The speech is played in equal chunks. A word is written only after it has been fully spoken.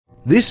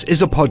This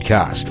is a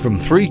podcast from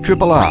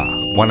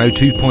 3RRR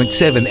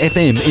 102.7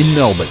 FM in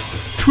Melbourne.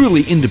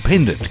 Truly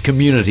independent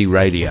community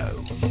radio.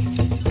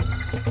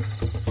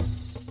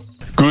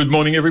 Good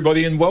morning,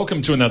 everybody, and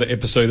welcome to another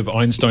episode of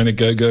Einstein A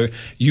Go-Go.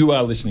 You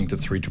are listening to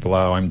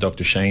 3RRR. I'm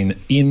Dr. Shane.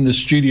 In the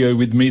studio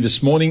with me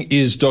this morning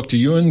is Dr.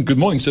 Ewan. Good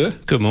morning, sir.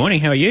 Good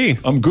morning. How are you?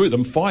 I'm good.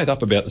 I'm fired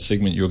up about the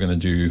segment you're going to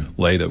do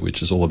later,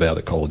 which is all about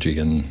ecology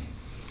and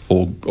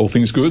all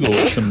things good,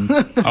 or some...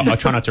 I'll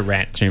try not to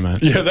rant too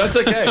much. Yeah, that's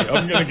okay.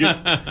 I'm going to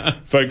give...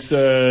 Folks,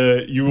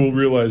 you will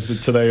realise that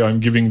today I'm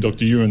giving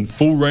Dr. Ewan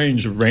full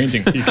range of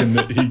ranting.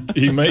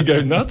 He may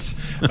go nuts,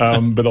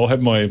 but I'll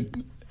have my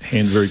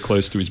hand very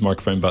close to his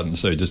microphone button,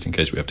 so just in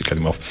case we have to cut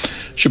him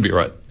off. Should be all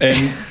right.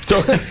 And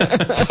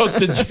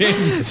Dr.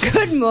 Jen.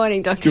 Good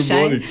morning, Dr.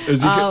 Shane.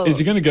 Good morning. Is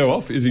he going to go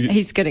off?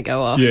 He's going to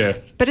go off. Yeah.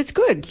 But it's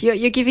good.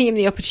 You're giving him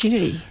the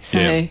opportunity. So.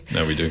 Yeah,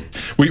 no, we do.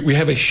 We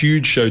have a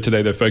huge show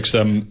today, though, folks.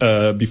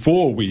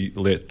 Before we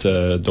let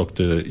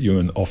Dr.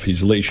 Ewan off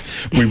his leash,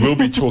 we will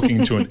be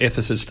talking to an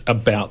ethicist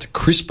about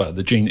CRISPR,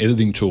 the gene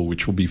editing tool,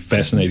 which will be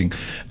fascinating.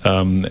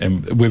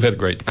 And we've had a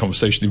great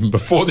conversation even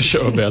before the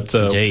show about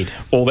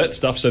all that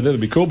stuff, so that'll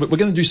be cool. But we're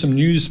going to do some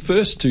news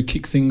first to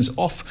kick things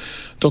off.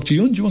 Dr.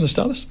 Ewan, do you want to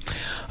start us?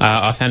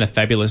 I found a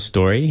fabulous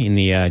story in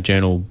the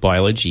journal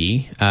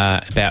Biology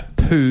about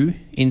poo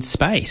in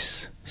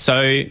space.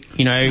 So,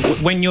 you know,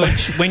 when you're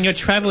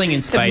travelling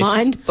in space, the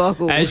mind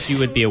boggles. As you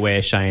would be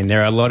aware, Shane, there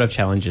are a lot of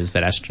challenges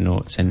that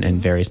astronauts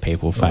and various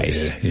people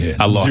face. Yeah.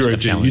 A lot Zero of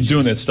G. challenges. You're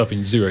doing that stuff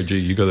in zero G.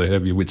 You've got to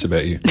have your wits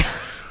about you.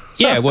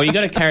 Yeah, well, you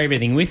got to carry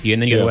everything with you,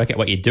 and then you got to work out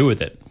what you do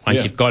with it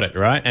once you've got it,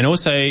 right? And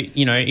also,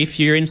 you know, if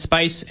you're in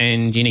space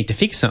and you need to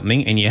fix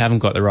something and you haven't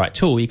got the right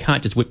tool, you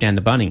can't just whip down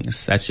the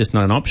Bunnings. That's just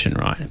not an option,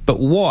 right? But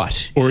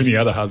what? Or any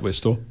other hardware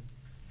store.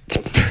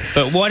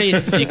 But what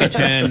if you could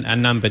turn a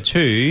number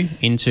 2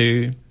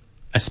 into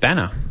a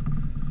spanner?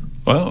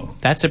 Wow.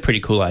 That's a pretty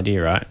cool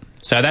idea, right?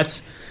 So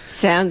that's...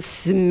 Sounds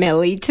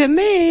smelly to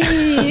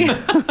me.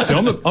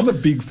 So I'm a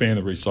big fan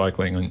of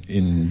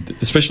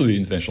recycling, especially the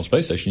International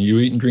Space Station. You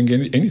eat and drink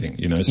anything,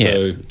 you know.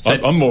 So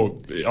I'm more...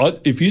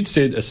 if you'd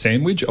said a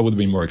sandwich, I would have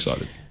been more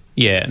excited.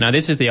 Yeah, no,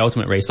 this is the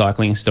ultimate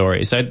recycling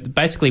story. So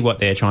basically what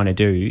they're trying to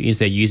do is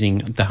they're using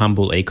the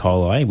humble E.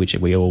 coli, which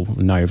we all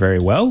know very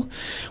well,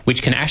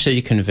 which can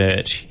actually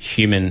convert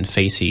human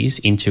faeces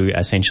into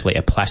essentially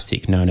a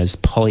plastic known as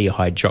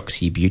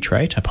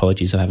polyhydroxybutyrate.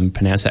 Apologies if I haven't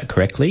pronounced that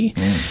correctly.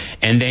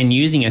 And then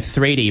using a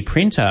 3D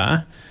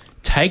printer,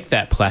 take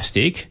that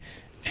plastic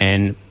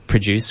and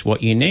produce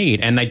what you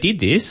need. And they did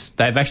this.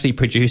 They've actually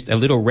produced a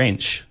little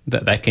wrench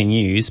that they can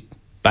use,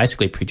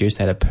 basically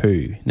produced out of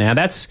poo. Now,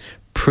 that's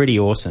pretty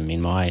awesome in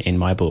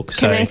my book.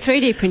 Can they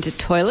 3D print a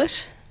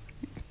toilet?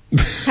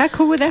 How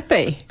cool would that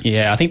be?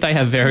 Yeah, I think they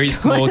have very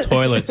small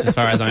toilets, as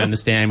far as I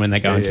understand, when they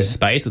go into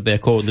space. They're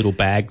called little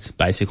bags,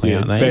 basically,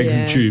 aren't they? Bags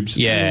and tubes.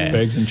 Yeah.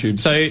 Bags and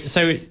tubes. So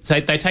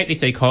they take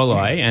this E.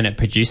 coli and it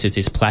produces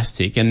this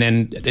plastic, and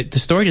then the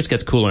story just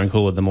gets cooler and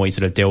cooler the more you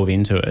sort of delve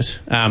into it.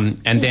 And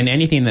then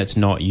anything that's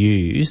not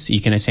used, you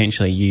can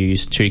essentially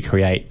use to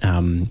create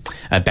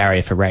a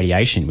barrier for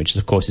radiation, which,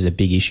 of course, is a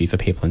big issue for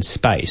people in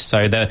space.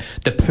 So the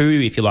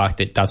poo, if you like,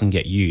 that doesn't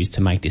get used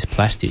to make this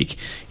plastic,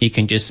 you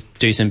can just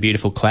do some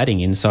beautiful cladding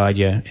inside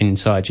your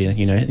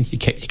you know, your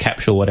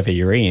capsule, whatever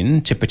you're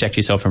in, to protect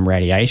yourself from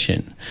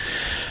radiation.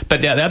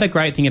 But the other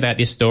great thing about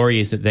this story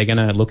is that they're going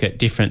to look at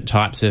different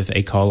types of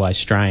E. coli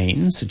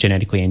strains,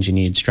 genetically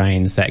engineered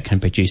strains that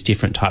can produce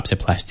different types of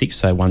plastics,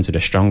 so ones that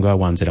are stronger,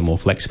 ones that are more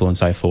flexible and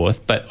so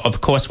forth. But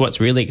of course what's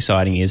really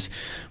exciting is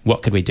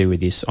what could we do with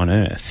this on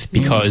Earth?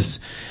 Because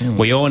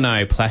we all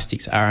know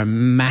plastics are a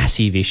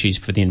massive issue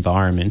for the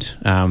environment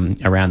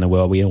around the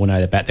world. We all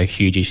know about the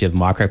huge issue of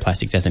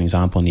microplastics, as an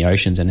example, in the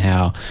oceans, and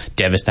how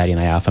devastating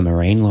they are for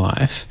marine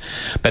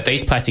life. But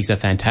these plastics are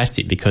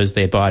fantastic because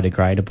they're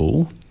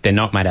biodegradable. They're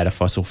not made out of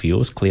fossil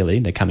fuels, clearly.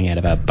 They're coming out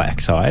of our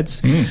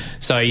backsides.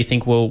 So you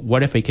think, well,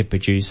 what if we could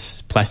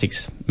produce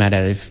plastics made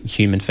out of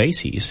human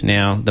faeces?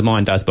 Now, the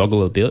mind does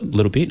boggle a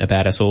little bit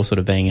about us all sort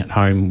of being at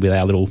home with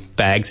our little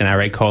bags and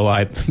our E.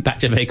 coli,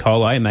 batch of E.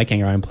 coli, and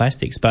making our own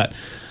plastics. But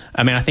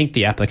I mean, I think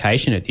the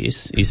application of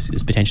this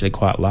is potentially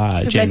quite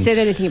large. Have they said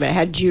anything about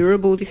how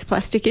durable this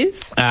plastic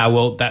is?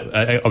 Well,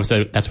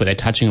 obviously that's what they're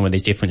touching on with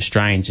these different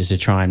strains, is to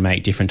try and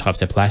make different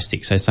types of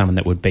plastic. So some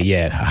that would be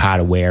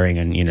harder wearing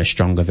and, you know,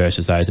 stronger,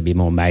 versus those that would be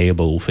more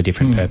malleable for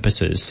different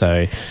purposes.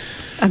 So.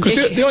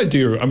 Because the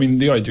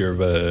idea of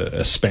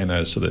a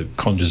spanner sort of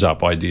conjures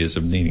up ideas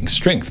of needing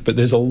strength, but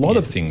there's a lot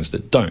of things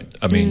that don't.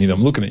 I mean, you know,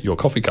 I'm looking at your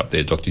coffee cup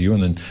there, Dr.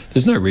 Ewan, and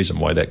there's no reason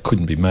why that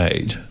couldn't be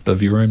made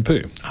of your own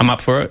poo. I'm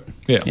up for it.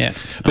 Yeah,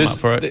 I'm up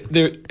for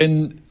it.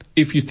 And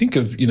if you think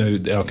of, you know,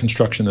 our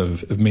construction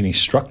of many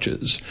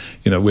structures,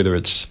 you know, whether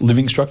it's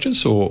living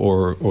structures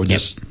or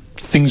just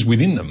things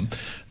within them,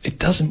 it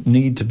doesn't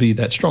need to be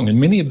that strong. And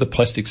many of the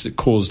plastics that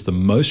cause the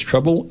most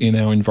trouble in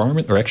our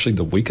environment are actually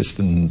the weakest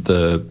and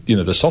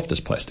the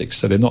softest plastics.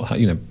 So they're not,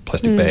 you know,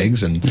 plastic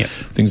bags and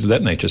things of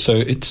that nature. So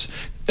it's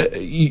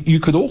You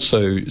could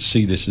also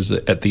see this as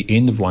at the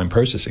end of line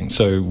processing.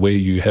 So where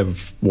you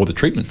have water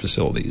treatment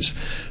facilities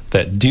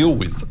that deal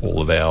with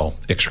all of our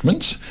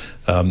excrements,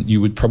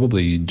 you would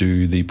probably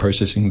do the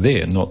processing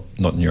there, not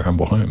in your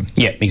humble home.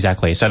 Yeah,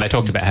 exactly. So they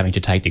talked about having to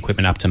take the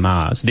equipment up to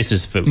Mars. This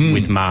is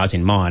with Mars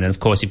in mind, and of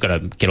course you've got to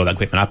get all that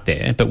equipment up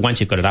there. But once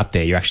you've got it up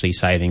there, you're actually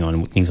saving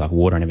on things like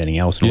water and everything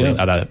else, and all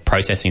the other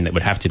processing that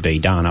would have to be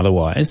done.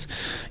 Otherwise,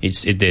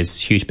 there's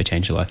huge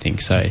potential, I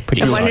think. So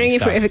pretty. I'm wondering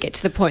stuff. if we ever get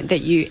to the point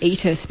that you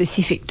eat a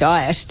specific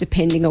diet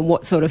depending on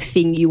what sort of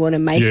thing you want to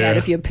make out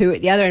of your poo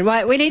at the other end.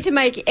 Right, we need to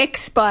make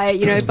X by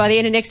the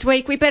end of next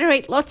week. We better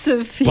eat lots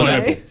of.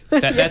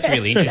 That's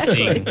really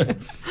interesting.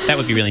 That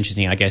would be really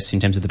interesting, I guess, in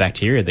terms of the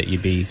bacteria that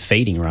you'd be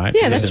feeding, right?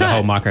 Yeah, because that's of the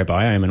whole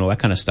microbiome and all that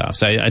kind of stuff.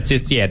 So it's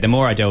just, the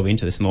more I delve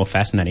into this, the more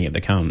fascinating it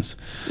becomes.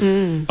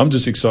 I'm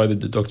just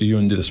excited that Dr.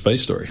 Ewan did a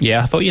space story.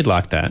 Yeah, I thought you'd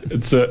like that.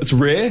 It's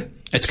rare.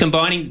 It's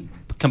combining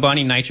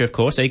nature, of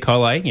course. E.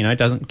 coli,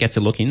 doesn't get to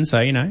look in,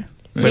 so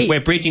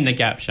we're bridging the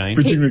gap, Shane.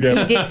 Bridging the gap.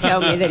 He did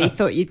tell me that he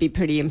thought you'd be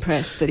pretty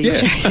impressed that he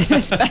chose a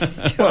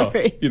space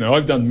story. Well,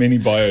 I've done many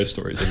bio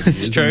stories over the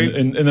years. It's true.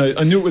 And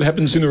I knew it would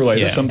happen sooner or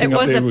later. Yeah. Something It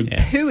up was there a would...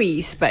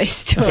 pooey space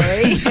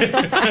story.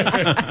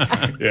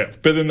 Yeah,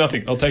 better than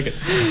nothing. I'll take it.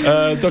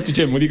 Dr.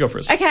 Jem, what do you got for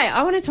us? Okay,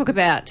 I want to talk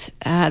about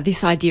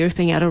this idea of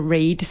being able to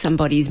read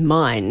somebody's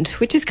mind,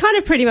 which is kind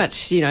of pretty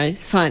much,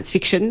 science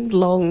fiction,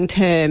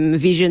 long-term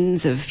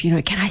visions of,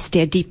 can I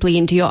stare deeply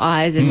into your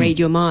eyes and read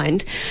your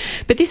mind?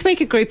 But this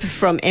week a group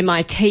from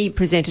MIT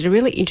presented a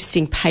really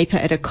interesting paper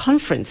at a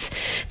conference.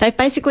 They've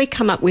basically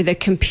come up with a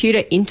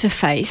computer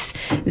interface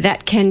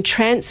that can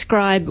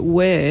transcribe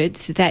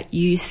words that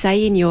you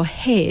say in your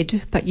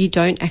head, but you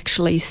don't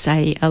actually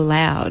say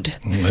aloud.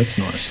 That's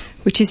nice.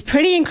 Which is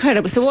pretty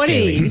incredible. So what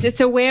Scary. it is,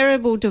 it's a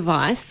wearable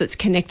device that's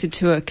connected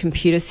to a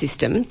computer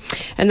system.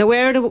 And the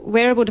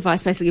wearable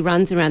device basically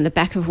runs around the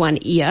back of one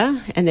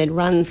ear and then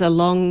runs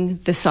along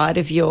the side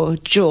of your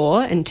jaw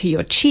and to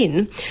your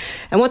chin.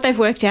 And what they've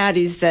worked out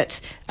is that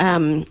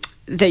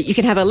that you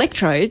can have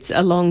electrodes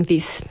along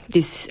this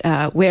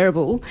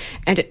wearable,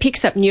 and it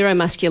picks up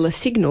neuromuscular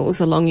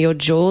signals along your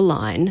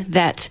jawline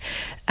that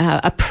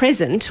are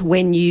present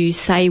when you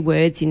say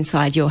words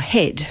inside your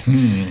head,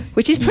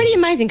 which is pretty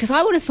amazing, because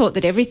I would have thought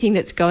that everything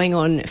that's going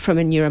on from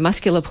a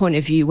neuromuscular point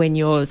of view when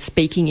you're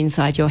speaking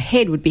inside your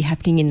head would be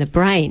happening in the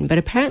brain, but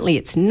apparently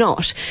it's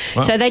not.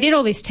 Wow. So they did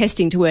all this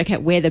testing to work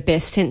out where the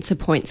best sensor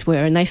points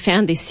were, and they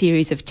found this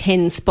series of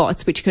 10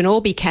 spots which can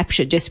all be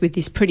captured just with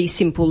this pretty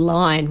simple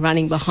line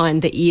running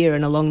behind the ear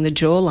and along the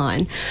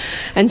jawline.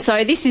 And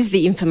so this is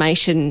the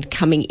information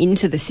coming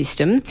into the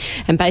system,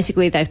 and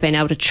basically they've been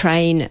able to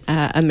train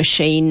a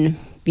machine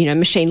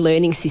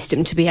learning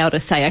system to be able to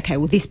say, okay,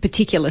 well, this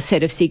particular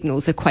set of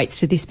signals equates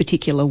to this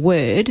particular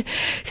word.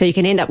 So you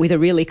can end up with a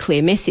really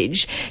clear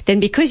message. Then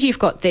because you've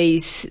got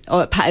these,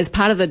 as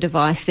part of the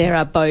device, there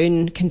are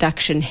bone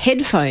conduction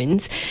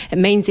headphones, it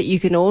means that you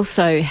can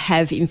also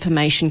have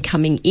information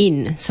coming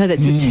in. So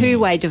that's a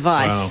two-way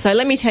device. Wow. So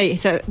let me tell you,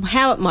 so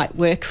how it might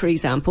work, for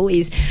example,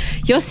 is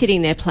you're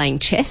sitting there playing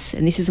chess,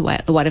 and this is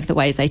one of the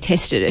ways they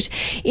tested it.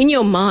 In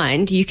your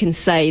mind, you can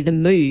say the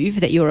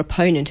move that your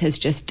opponent has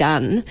just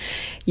done.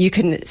 You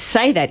can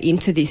say that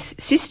into this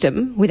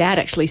system without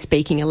actually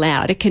speaking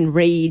aloud. It can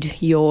read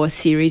your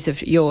series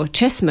of your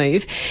chess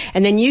move,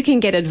 and then you can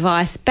get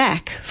advice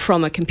back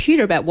from a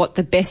computer about what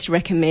the best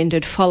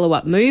recommended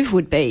follow-up move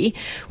would be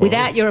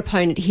without your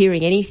opponent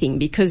hearing anything,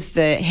 because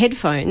the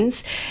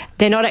headphones,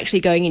 they're not actually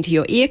going into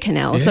your ear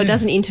canal, so it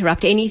doesn't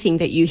interrupt anything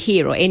that you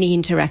hear or any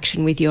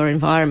interaction with your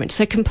environment.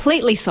 So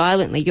completely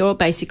silently, you're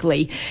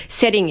basically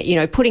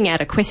putting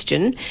out a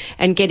question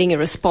and getting a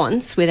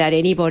response without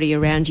anybody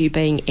around you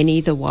being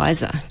any the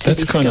wiser to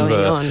that's this kind going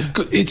of on.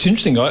 It's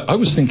interesting. I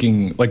was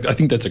thinking, I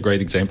think that's a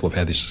great example of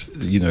how this,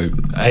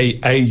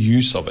 a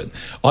use of it.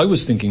 I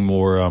was thinking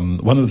more,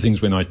 one of the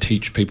things when I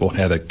teach people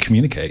how to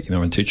communicate,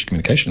 and teach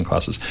communication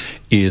classes,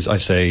 is I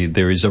say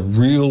there is a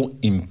real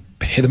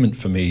impediment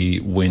for me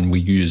when we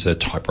use a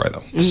typewriter.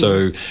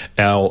 So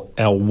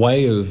our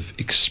way of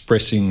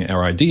expressing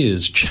our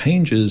ideas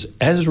changes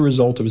as a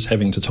result of us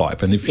having to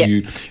type. And if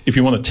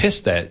you want to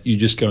test that, you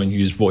just go and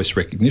use voice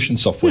recognition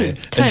software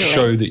and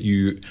show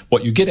that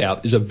what you get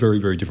out is a very,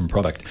 very different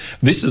product.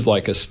 This is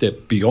like a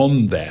step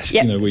beyond that,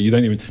 where you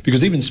don't even,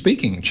 because even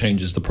speaking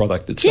changes the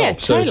product itself. Yeah,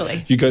 totally.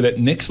 So you go that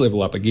next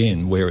level up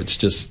again where it's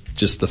just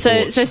the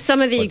thoughts. So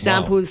some of the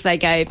examples they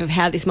gave of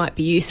how this might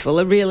be useful,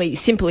 a really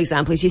simple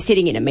example is you're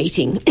sitting in a meeting,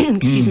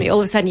 excuse me, all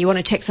of a sudden you want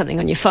to check something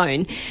on your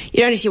phone.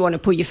 You don't actually want to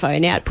pull your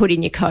phone out, put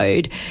in your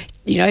code,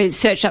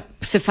 search up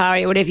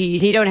Safari or whatever you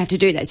use. You don't have to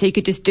do that. So you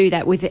could just do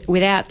that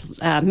without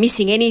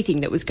missing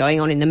anything that was going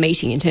on in the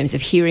meeting in terms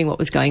of hearing what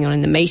was going on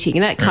in the meeting.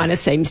 And that kind of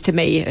seems to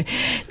me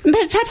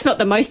perhaps not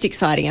the most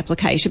exciting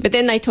application. But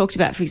then they talked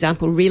about, for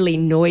example, really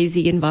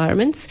noisy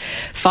environments,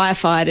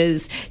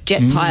 firefighters,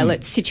 jet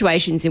pilots,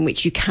 situations in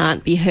which you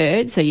can't be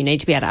heard. So you need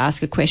to be able to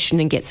ask a question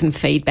and get some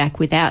feedback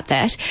without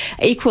that.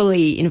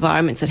 Equally,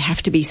 environments that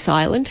have to be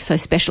silent. So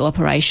special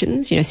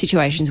operations,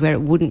 situations where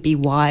it wouldn't be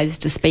wise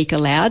to speak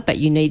aloud, but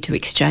you need to to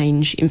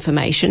exchange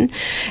information.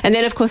 And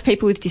then, of course,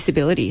 people with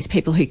disabilities,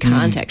 people who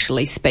can't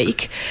actually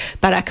speak,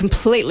 but are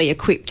completely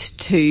equipped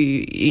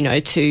to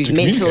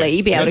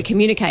mentally be able to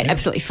communicate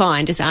absolutely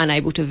fine, just aren't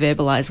able to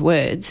verbalise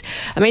words.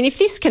 I mean, if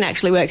this can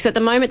actually work, so at the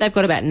moment they've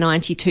got about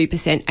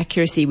 92%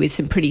 accuracy with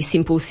some pretty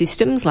simple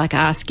systems, like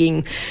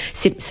asking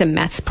some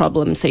maths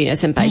problems, so,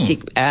 some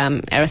basic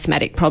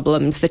arithmetic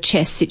problems, the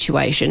chess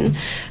situation.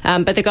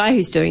 But the guy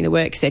who's doing the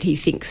work said he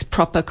thinks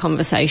proper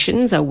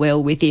conversations are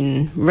well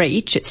within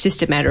reach. It's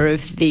just a matter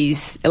of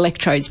these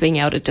electrodes being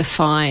able to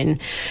define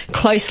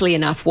closely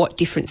enough what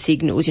different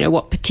signals,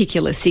 what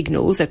particular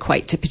signals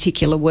equate to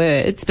particular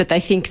words. But they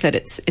think that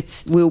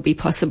it's will be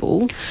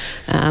possible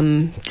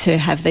to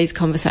have these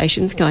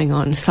conversations going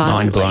on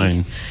silently.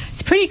 Mind blown.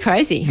 It's pretty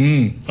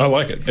crazy. I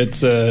like it.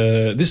 It's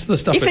this is the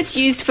stuff. If it's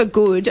used for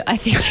good, I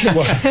think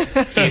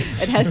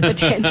it has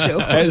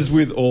potential. As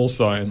with all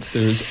science,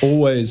 there is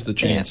always the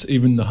chance.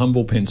 Even the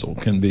humble pencil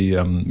can be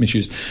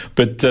misused.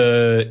 But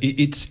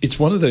it's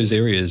one of those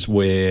areas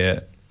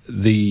where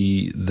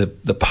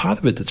the part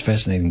of it that's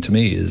fascinating to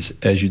me is,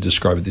 as you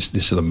describe it,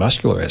 this sort of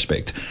muscular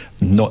aspect.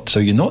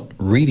 You're not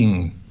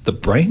reading the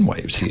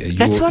brainwaves here.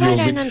 That's what I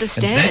don't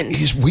understand. And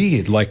that is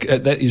weird.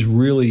 That is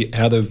really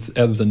out of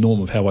the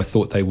norm of how I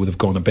thought they would have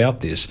gone about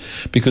this,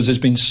 because there's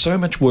been so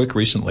much work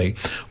recently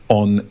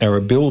on our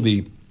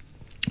ability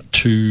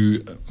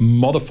to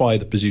modify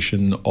the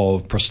position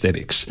of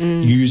prosthetics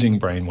using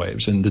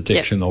brainwaves and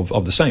detection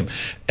of the same.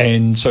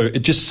 And so it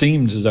just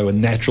seems as though a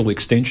natural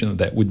extension of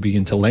that would be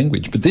into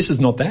language. But this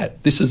is not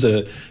that. This is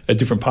a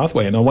different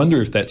pathway. And I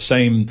wonder if that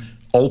same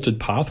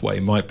altered pathway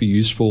might be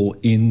useful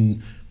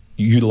in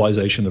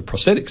utilisation of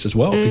prosthetics as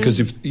well,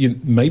 because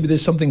maybe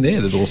there's something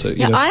there that also...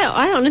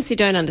 I honestly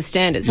don't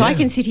understand it. So I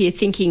can sit here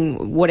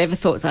thinking whatever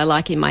thoughts I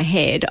like in my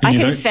head. I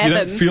can fathom... You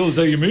don't feel as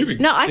though you're moving.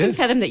 No, I can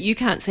fathom that you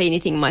can't see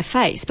anything in my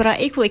face, but I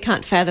equally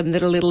can't fathom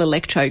that a little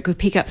electrode could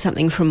pick up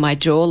something from my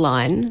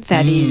jawline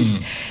that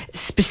is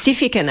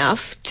specific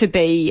enough to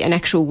be an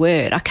actual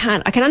word. I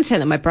can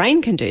understand that my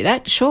brain can do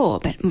that, sure,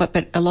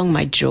 but along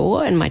my jaw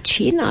and my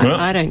chin,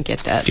 I don't get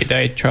that. Did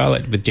they trial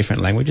it with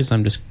different languages?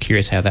 I'm just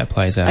curious how that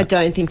plays out. I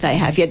don't think they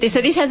have yet.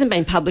 So this hasn't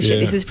been published yet.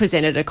 This was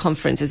presented at a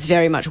conference. It's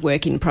very much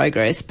work in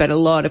progress, but a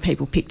lot of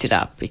people picked it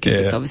up because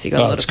it's obviously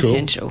got a lot of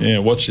potential. Yeah,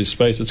 watch this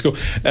space. It's cool.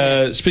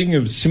 Speaking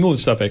of similar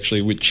stuff,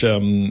 actually, which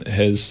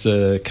has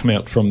come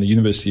out from the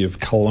University of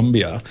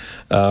Columbia,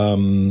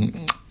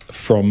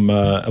 from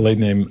a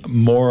lady named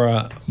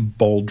Maura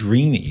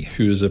Baldrini,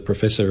 who is a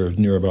professor of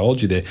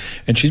neurobiology there,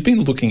 and she's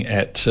been looking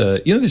at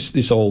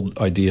this old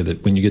idea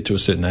that when you get to a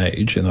certain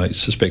age, and I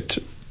suspect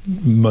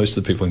most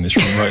of the people in this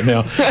room right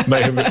now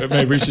may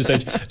have reached this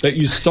age, that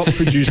you stop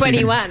producing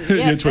 21.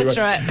 Yeah, 21. That's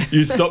right.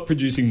 You stop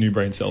producing new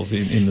brain cells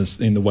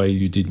in the way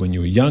you did when you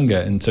were younger,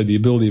 and so the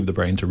ability of the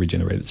brain to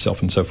regenerate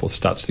itself and so forth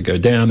starts to go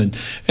down, and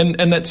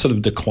that sort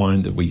of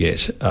decline that we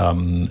get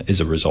is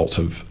a result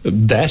of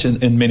that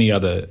and many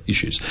other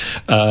issues.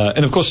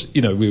 And of course,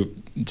 we were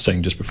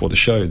saying just before the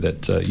show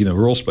that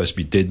we're all supposed to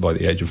be dead by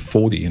the age of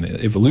 40 in an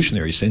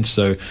evolutionary sense,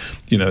 so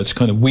it's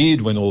kind of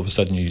weird when all of a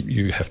sudden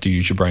you have to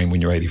use your brain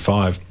when you're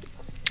 85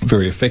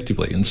 very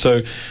effectively. And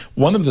so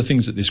one of the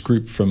things that this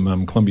group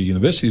from Columbia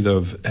University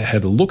have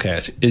had a look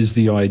at is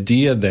the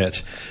idea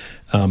that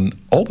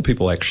older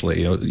people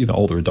actually,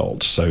 older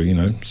adults, so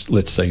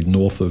let's say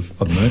north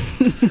of, I don't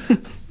know,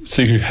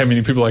 see how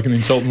many people I can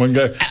insult in one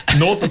go.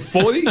 North of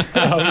 40?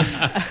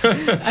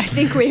 I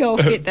think we all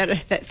fit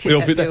that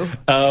bill.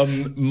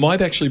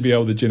 Might actually be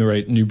able to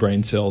generate new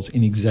brain cells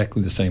in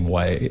exactly the same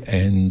way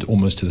and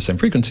almost to the same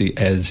frequency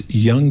as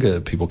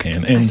younger people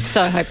can. And I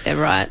so hope they're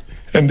right.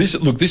 And this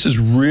is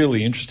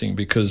really interesting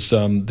because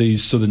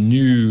these sort of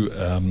new,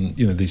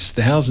 these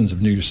thousands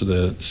of new sort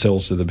of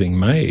cells that are being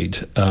made,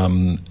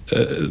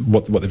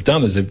 what they've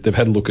done is they've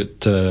had a look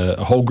at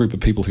a whole group of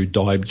people who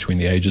died between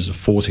the ages of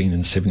 14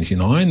 and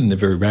 79, and they've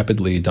very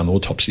rapidly done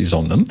autopsies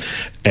on them,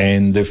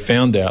 and they've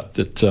found out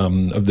that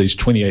of these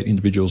 28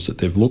 individuals that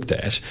they've looked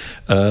at,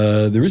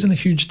 there isn't a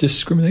huge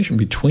discrimination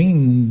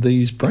between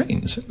these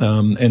brains,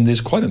 and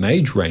there's quite an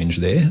age range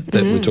there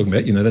that we're talking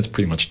about. That's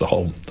pretty much the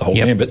whole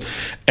gambit,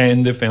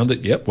 and they've found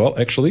that,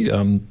 actually,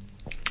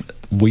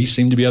 we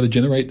seem to be able to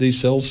generate these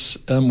cells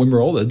when we're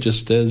older,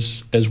 just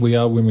as we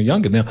are when we're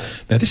younger. Now,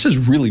 this is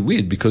really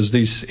weird because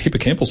these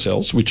hippocampal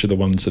cells, which are the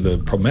ones that are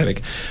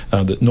problematic,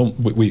 that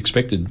we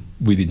expected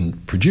we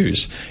didn't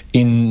produce,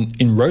 in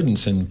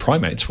rodents and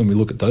primates, when we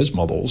look at those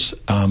models,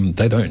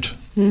 they don't.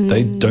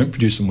 They don't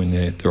produce them when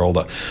they're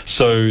older.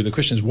 So the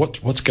question is,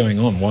 what's going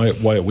on?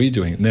 Why are we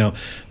doing it? Now,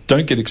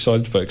 don't get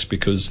excited, folks,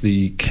 because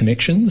the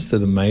connections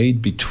that are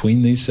made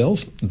between these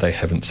cells, they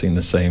haven't seen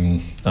the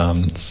same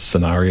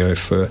scenario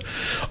for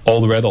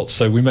older adults.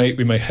 So we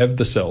may have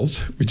the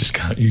cells, we just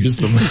can't use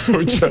them.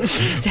 So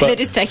they're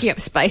just taking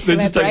up space, so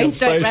our brains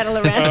don't rattle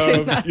around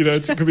too much.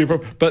 It could be a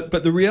problem.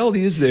 But the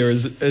reality is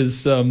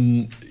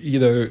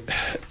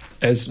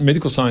as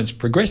medical science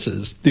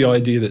progresses, the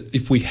idea that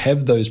if we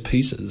have those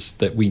pieces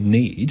that we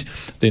need,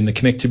 then the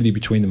connectivity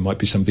between them might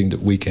be something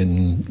that we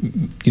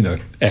can,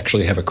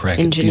 actually have a crack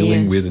at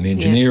dealing with and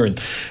engineer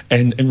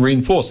and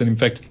reinforce. And in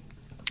fact,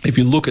 if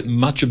you look at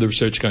much of the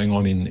research going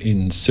on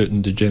in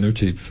certain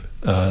degenerative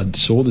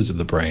disorders of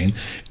the brain,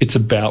 it's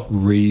about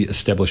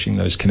re-establishing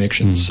those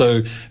connections.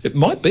 So it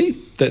might be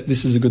that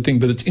this is a good thing,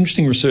 but it's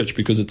interesting research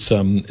because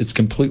it's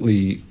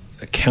completely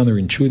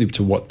counterintuitive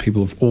to what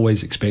people have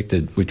always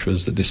expected, which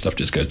was that this stuff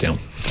just goes down.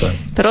 So,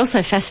 but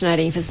also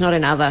fascinating if it's not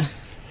in other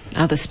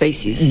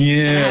species.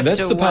 Yeah,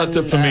 that's the part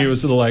that for me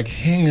was sort of like,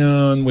 hang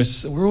on,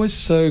 we're always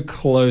so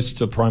close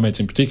to primates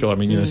in particular. I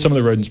mean, some of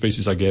the rodent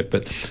species I get,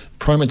 but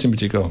primates in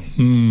particular, a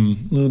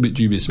little bit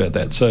dubious about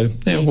that. So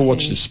we'll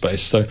watch this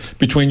space. So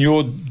between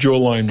your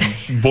jawline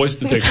voice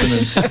detection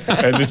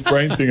and this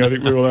brain thing, I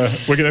think we're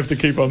going to have to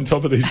keep on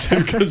top of these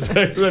two because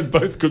they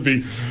both could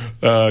be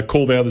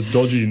called out as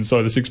dodgy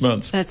inside of 6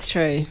 months. That's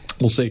true.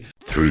 We'll see.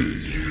 3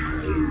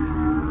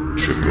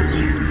 Triple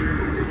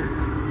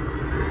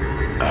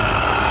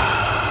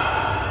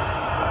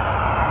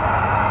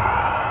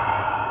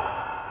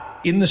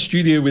In the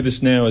studio with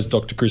us now is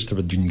Dr.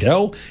 Christopher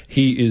Jingal.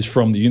 He is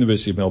from the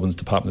University of Melbourne's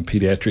Department of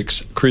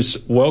Paediatrics. Chris,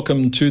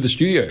 welcome to the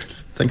studio.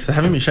 Thanks for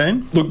having me,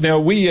 Shane. Look, now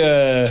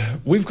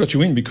we've got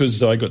you in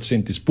because I got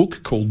sent this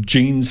book called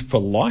Genes for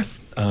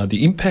Life,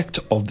 The Impact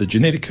of the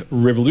Genetic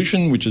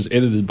Revolution, which is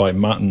edited by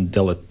Martin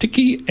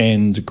Delaticki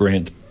and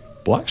Grant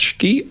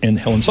Blaschke and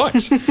Helen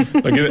Sykes.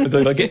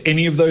 Did I get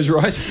any of those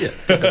right? Yeah.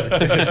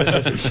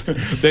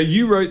 Now,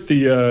 you wrote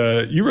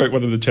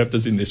one of the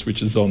chapters in this,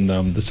 which is on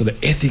the sort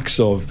of ethics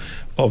of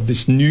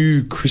this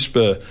new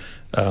CRISPR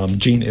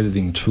gene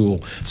editing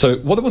tool. So,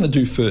 what I want to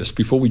do first,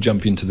 before we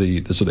jump into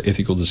the sort of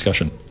ethical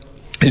discussion,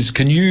 is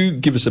can you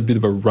give us a bit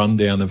of a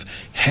rundown of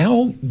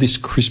how this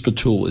CRISPR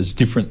tool is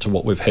different to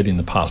what we've had in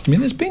the past? I mean,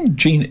 there's been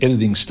gene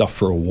editing stuff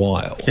for a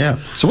while. Yeah.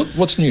 So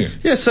what's new?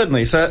 Yeah,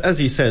 certainly. So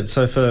as you said,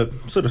 for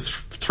sort of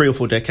 3 or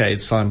 4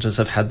 decades, scientists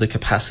have had the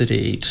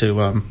capacity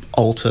to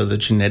alter the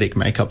genetic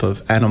makeup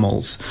of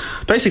animals.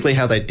 Basically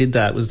how they did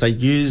that was they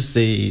used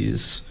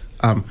these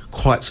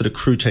quite sort of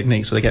crude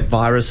techniques where they get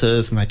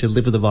viruses and they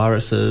deliver the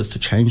viruses to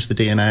change the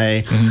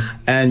DNA. Mm-hmm.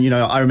 And,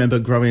 I remember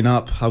growing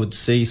up, I would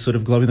see sort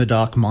of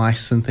glow-in-the-dark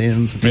mice and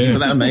things. And isn't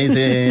that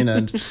amazing?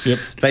 And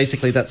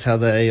basically that's how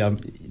they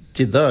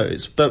did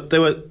those. But there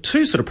were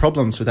 2 sort of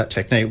problems with that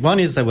technique. One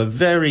is they were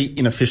very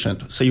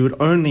inefficient. So you would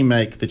only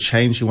make the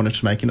change you wanted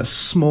to make in a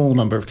small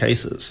number of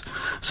cases.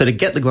 So to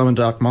get the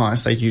glow-in-the-dark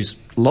mice, they'd use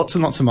lots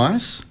and lots of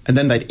mice, and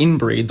then they'd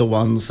inbreed the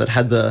ones that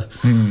had the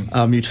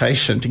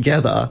mutation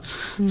together,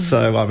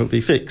 so it would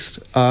be fixed.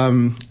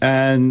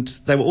 And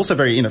they were also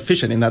very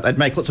inefficient in that they'd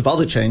make lots of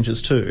other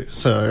changes too.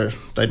 So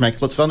they'd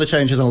make lots of other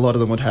changes, and a lot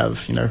of them would have,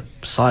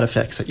 side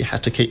effects that you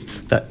had to keep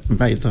that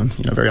made them,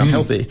 very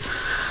unhealthy.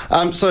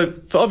 So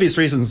for obvious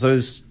reasons,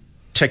 those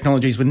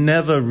technologies were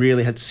never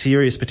really had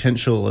serious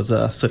potential as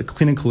a sort of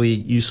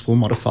clinically useful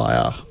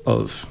modifier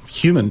of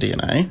human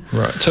DNA.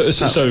 Right.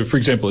 So for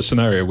example, a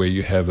scenario where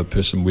you have a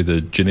person with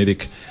a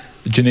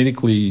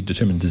genetically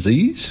determined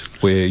disease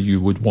where you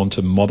would want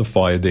to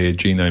modify their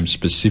genome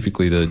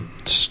specifically to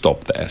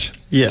stop that.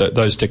 Yeah.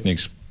 Those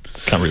techniques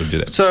can't really do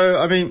that. So,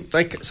 I mean,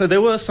 so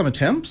there were some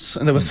attempts,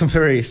 and there were some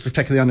very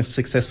spectacularly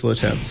unsuccessful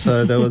attempts.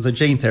 So there was a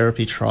gene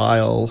therapy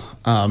trial,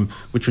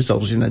 which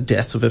resulted in the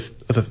death of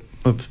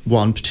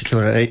one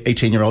particular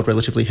 18-year-old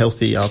relatively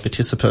healthy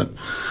participant.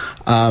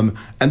 And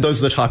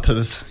those are the type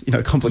of,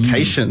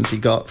 complications you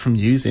got from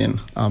using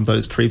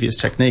those previous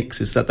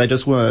techniques, is that they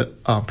just weren't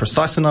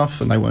precise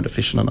enough and they weren't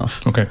efficient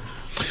enough. Okay.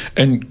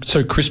 And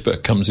so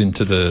CRISPR comes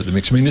into the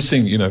mix. I mean, this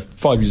thing,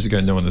 5 years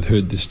ago, no one had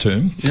heard this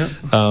term. Yeah.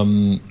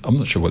 I'm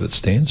not sure what it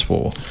stands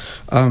for.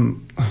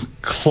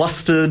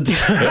 Clustered.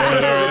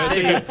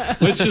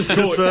 Let's just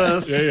call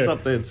it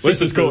something. Let's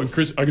just call it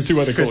CRISPR. I can see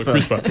why they call it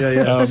CRISPR.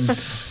 Yeah.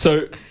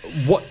 So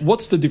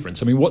what's the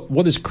difference? I mean,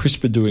 what is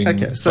CRISPR doing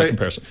by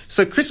comparison?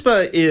 So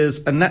CRISPR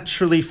is a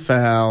naturally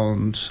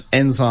found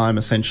enzyme,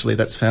 essentially,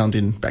 that's found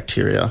in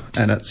bacteria,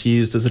 and it's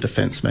used as a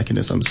defense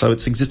mechanism. So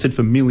it's existed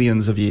for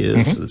millions of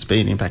years. Mm-hmm. It's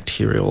been in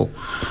bacterial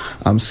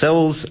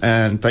cells,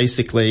 and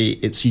basically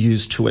it's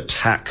used to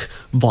attack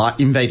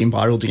invading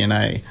viral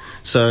DNA.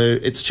 So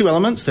it's 2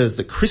 elements. There's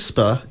the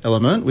CRISPR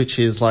element, which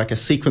is like a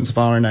sequence of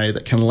RNA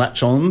that can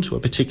latch on to a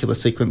particular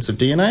sequence of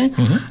DNA.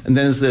 Mm-hmm. And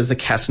then there's the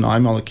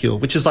Cas9 molecule,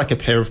 which is like a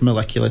pair of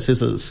molecular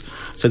scissors.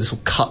 So this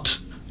will cut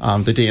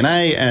the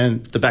DNA,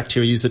 and the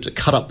bacteria use it to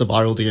cut up the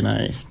viral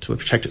DNA to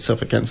protect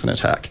itself against an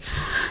attack.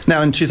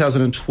 Now, in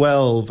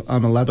 2012, a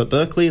lab at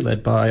Berkeley,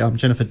 led by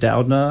Jennifer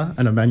Doudna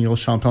and Emmanuel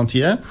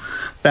Charpentier,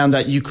 found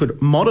that you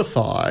could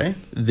modify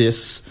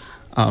this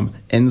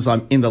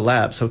enzyme in the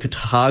lab so it could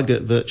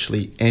target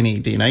virtually any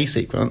DNA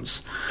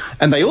sequence.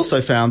 And they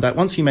also found that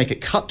once you make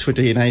it cut to a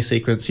DNA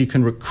sequence, you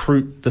can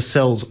recruit the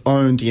cell's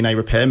own DNA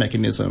repair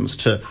mechanisms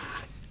to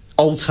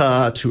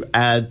alter, to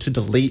add, to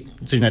delete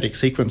genetic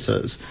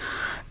sequences.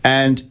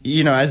 And,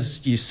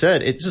 as you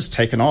said, it's just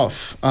taken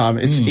off.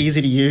 It's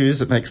easy to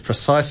use. It makes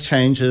precise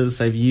changes.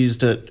 They've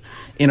used it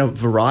in a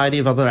variety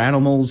of other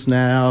animals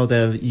now.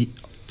 There are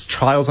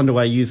trials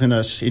underway using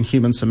it in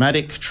human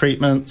somatic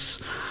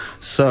treatments.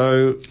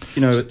 So,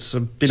 it's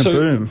been a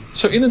boom.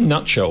 So in a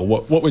nutshell,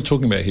 what we're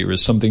talking about here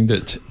is something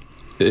that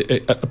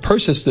a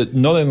process that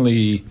not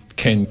only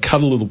can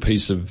cut a little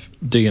piece of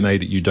DNA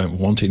that you don't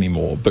want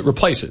anymore, but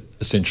replace it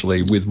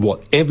essentially with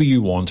whatever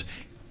you want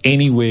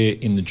anywhere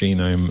in the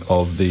genome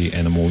of the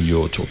animal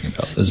you're talking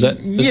about. Is that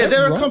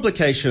there right? are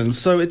complications.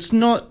 So it's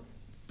not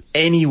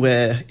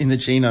anywhere in the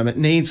genome. It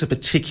needs a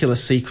particular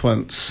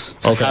sequence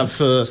to have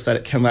first that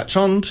it can latch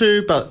on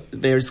to, but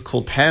there's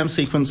called PAM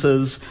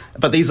sequences,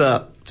 but these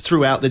are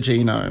throughout the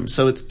genome.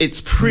 So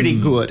it's pretty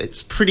good.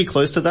 It's pretty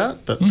close to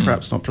that, but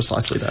perhaps not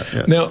precisely that.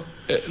 Yeah. Now,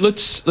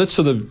 let's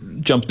sort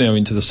of jump now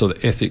into the sort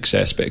of ethics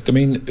aspect. I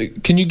mean,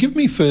 can you give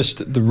me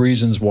first the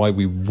reasons why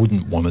we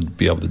wouldn't want to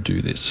be able to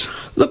do this?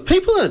 Look,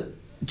 people are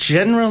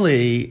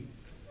generally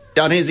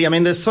uneasy. I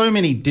mean, there's so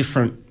many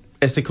different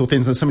ethical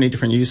things and so many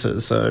different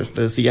uses. So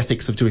there's the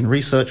ethics of doing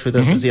research with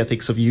it. There's the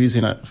ethics of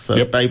using it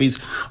for babies.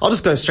 I'll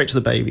just go straight to the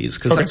babies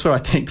because that's where I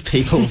think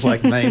people's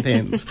main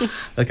things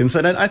are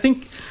concerned. And I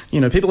think,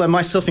 people and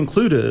myself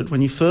included,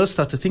 when you first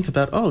start to think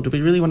about, do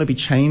we really want to be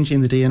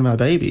changing the DNA of our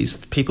babies?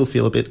 People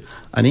feel a bit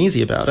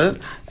uneasy about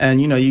it.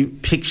 And, you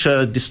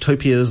picture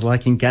dystopias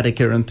like in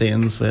Gattaca and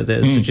things where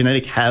there's the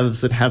genetic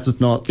haves and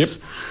have-nots.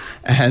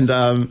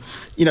 And,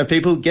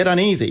 people get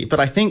uneasy. But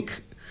I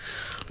think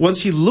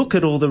once you look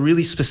at all the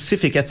really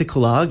specific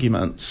ethical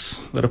arguments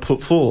that are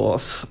put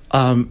forth,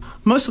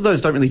 most of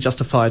those don't really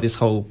justify this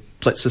whole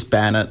let's just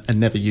ban it and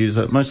never use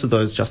it. Most of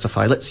those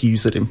justify let's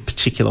use it in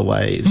particular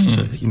ways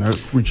to,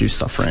 reduce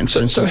suffering.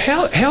 So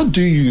how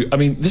do you, I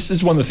mean, this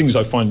is one of the things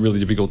I find really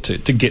difficult to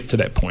get to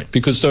that point,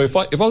 because so if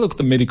I look at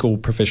the medical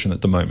profession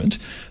at the moment,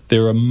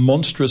 there are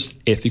monstrous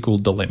ethical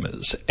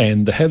dilemmas,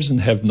 and the haves and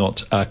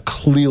have-nots are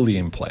clearly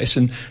in place.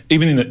 And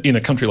even in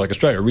a country like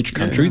Australia, a rich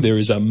country, there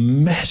is a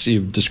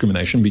massive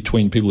discrimination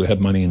between people who have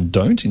money and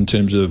don't in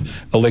terms of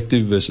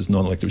elective versus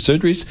non-elective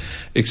surgeries,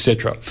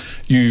 etc.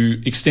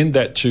 You extend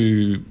that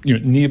to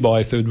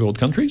nearby third world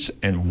countries,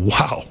 and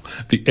wow,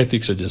 the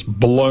ethics are just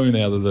blown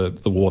out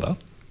of the water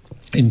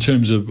in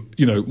terms of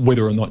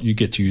whether or not you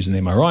get to use an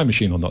MRI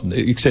machine or not,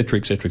 etc.,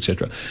 etc.,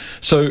 etc.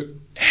 So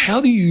how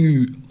do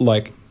you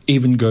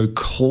even go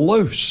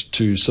close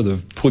to sort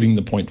of putting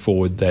the point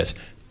forward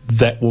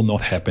that will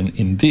not happen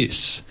in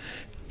this,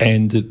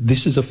 and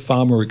this is a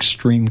far more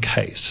extreme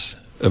case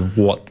of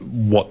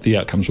what the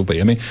outcomes will be?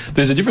 I mean,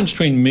 there's a difference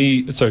between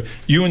me. So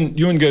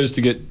Ewan goes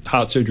to get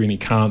heart surgery and he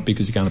can't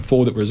because he can't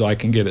afford it, whereas I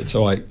can get it,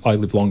 so I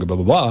live longer, blah,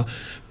 blah, blah.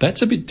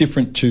 That's a bit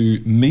different to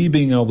me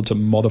being able to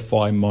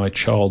modify my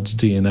child's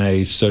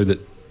DNA so that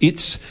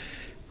its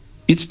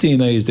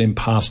DNA is then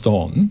passed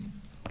on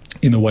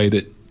in a way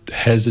that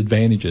has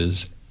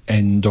advantages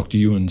and Dr.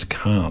 Ewan's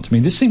can't. I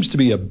mean, this seems to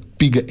be a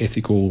bigger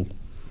ethical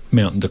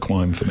mountain to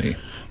climb for me.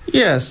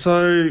 Yeah,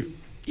 so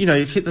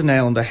you've hit the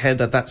nail on the head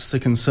that's the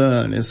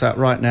concern, is that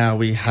right now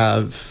we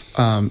have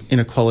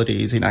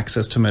inequalities in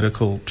access to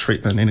medical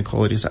treatment,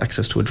 inequalities to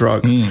access to a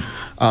drug.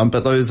 But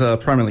those are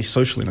primarily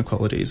social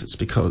inequalities. It's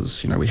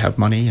because, we have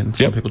money and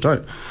some people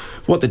don't.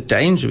 What the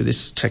danger with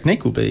this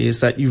technique will be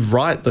is that you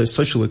write those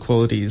social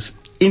equalities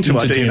into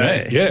our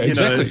DNA. Yeah,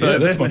 exactly. So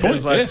that's my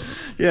point.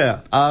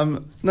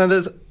 Now,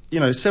 there's,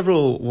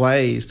 several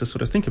ways to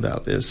sort of think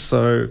about this.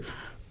 So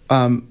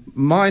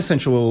my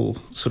essential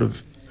sort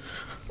of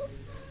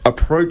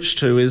approach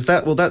to is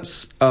that,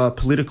 that's a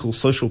political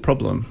social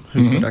problem,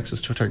 who's got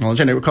access to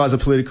technology, and it requires a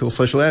political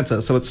social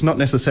answer. So it's not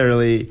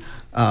necessarily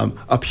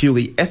a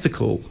purely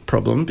ethical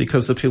problem,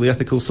 because the purely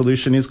ethical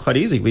solution is quite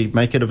easy. We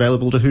make it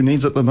available to who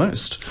needs it the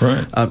most.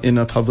 Right. In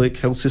a public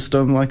health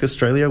system like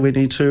Australia, we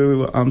need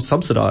to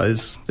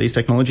subsidise these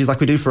technologies like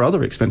we do for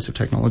other expensive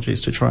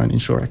technologies to try and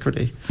ensure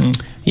equity.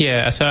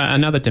 Yeah, so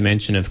another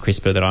dimension of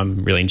CRISPR that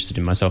I'm really interested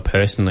in myself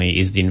personally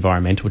is the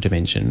environmental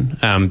dimension,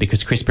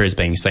 because CRISPR is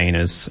being seen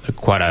as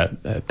quite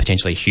a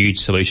potentially huge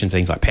solution for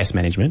things like pest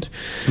management.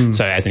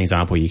 So as an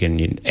example, you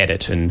can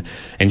edit and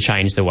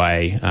change the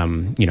way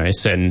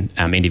certain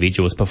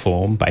individuals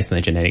perform based on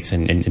their genetics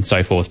and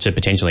so forth to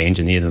potentially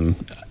engineer them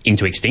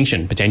into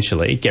extinction,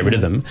 potentially get rid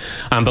of them.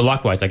 But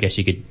likewise, I guess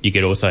you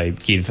could also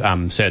give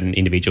certain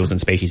individuals and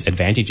species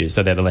advantages,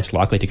 so they're less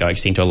likely to go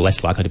extinct or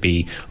less likely to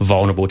be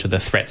vulnerable to the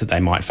threats that they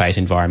might face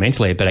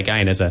environmentally. But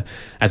again, as an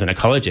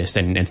ecologist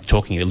and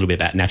talking a little bit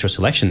about natural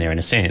selection there in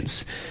a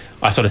sense,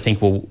 I sort of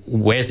think, well,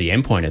 where's the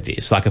end point of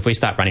this? Like, if we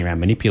start running around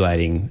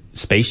manipulating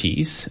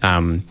species,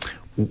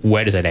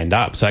 where does that end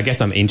up? So I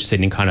guess I'm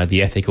interested in kind of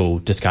the ethical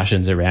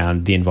discussions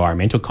around the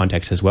environmental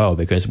context as well,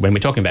 because when we're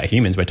talking about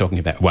humans, we're talking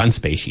about one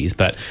species.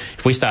 But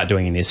if we start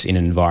doing this in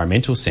an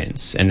environmental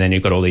sense, and then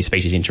you've got all these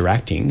species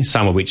interacting,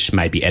 some of which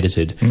may be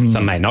edited,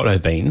 some may not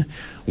have been,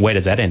 where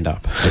does that end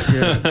up?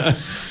 Yeah.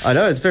 I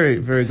know, it's very,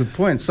 very good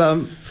points.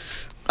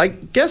 I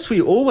guess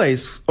we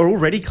always are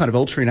already kind of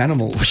altering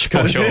animals.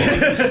 For sure.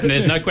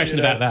 There's no question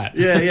about that.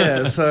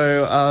 Yeah.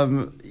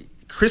 So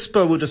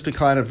CRISPR will just be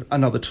kind of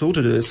another tool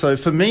to do this. So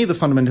for me, the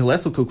fundamental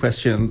ethical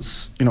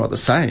questions, are the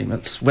same.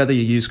 It's whether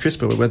you use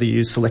CRISPR or whether you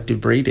use selective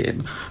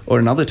breeding or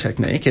another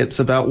technique. It's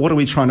about what are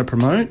we trying to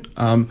promote?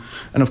 And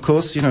of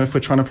course, if we're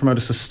trying to promote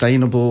a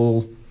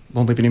sustainable,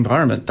 long-living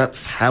environment,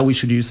 that's how we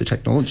should use the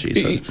technology.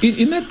 So.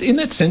 In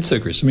that sense, though,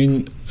 Chris, I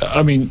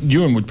mean,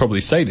 Ewan would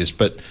probably say this,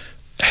 but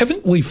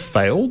haven't we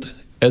failed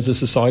as a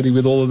society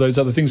with all of those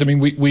other things? I mean,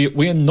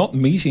 we are not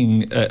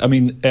meeting,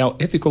 our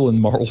ethical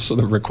and moral sort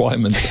of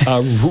requirements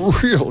are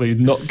really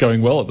not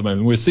going well at the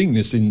moment. We're seeing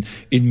this in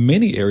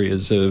many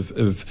areas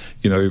of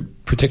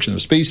protection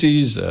of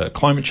species,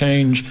 climate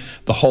change,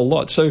 the whole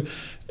lot. So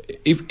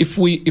if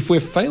we're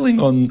failing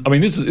on,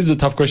 this is a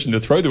tough question to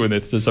throw to an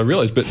ethicist, I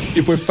realise, but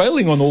if we're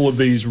failing on all of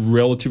these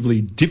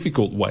relatively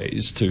difficult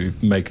ways to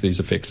make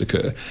these effects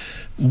occur,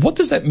 what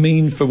does that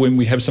mean for when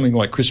we have something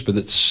like CRISPR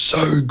that's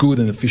so good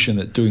and efficient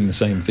at doing the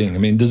same thing? I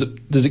mean, does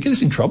it get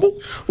us in trouble?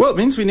 Well, it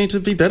means we need to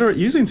be better at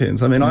using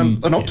things. I'm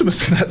an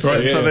optimist in that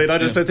sense. Right, I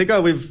just don't think,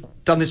 we've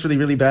done this really,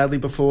 really badly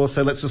before,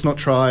 so let's just not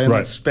try and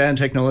let's ban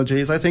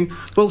technologies. I think,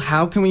 well,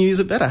 how can we use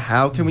it better?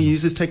 How can we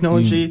use this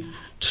technology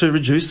to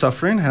reduce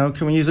suffering? How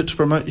can we use it to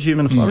promote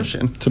human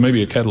flourishing? So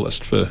maybe a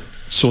catalyst for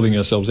sorting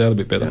ourselves out a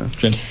bit better.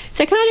 Jen?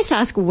 So can I just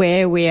ask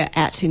where we're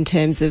at in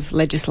terms of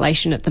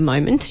legislation at the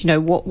moment?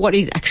 What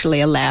is actually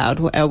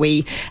allowed? Are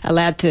we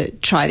allowed to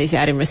try this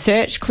out in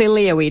research?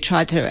 Clearly, are we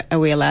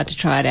allowed to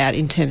try it out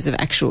in terms of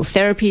actual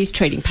therapies,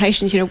 treating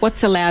patients?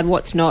 What's allowed,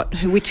 what's not?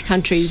 Which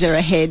countries are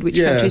ahead? Which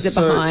countries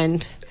are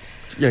behind?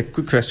 Yeah,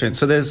 good question.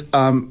 So there's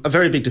a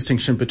very big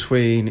distinction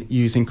between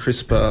using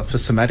CRISPR for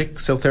somatic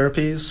cell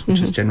therapies,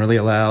 which is generally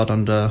allowed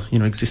under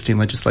existing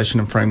legislation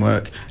and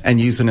framework, and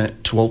using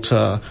it to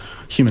alter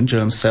human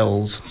germ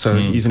cells, so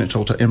using it to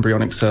alter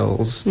embryonic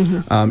cells.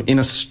 In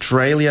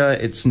Australia,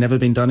 it's never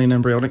been done in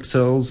embryonic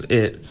cells.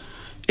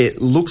 It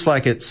looks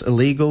like it's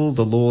illegal.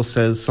 The law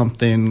says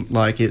something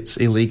like it's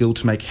illegal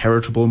to make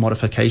heritable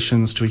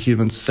modifications to a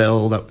human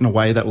cell in a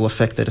way that will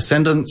affect their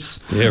descendants.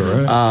 Yeah,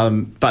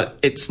 right. But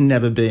it's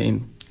never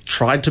been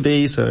tried to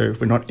be, so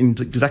we're not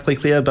exactly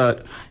clear.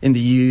 But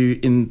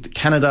in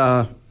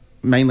Canada,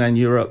 mainland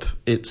Europe,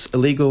 it's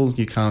illegal.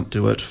 You can't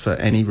do it for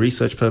any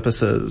research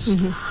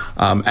purposes.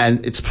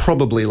 And it's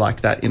probably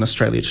like that in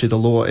Australia too. The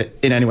law,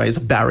 in any way, is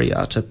a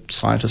barrier to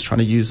scientists trying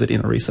to use it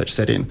in a research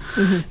setting.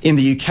 In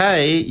the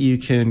UK, you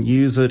can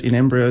use it in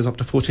embryos up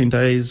to 14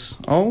 days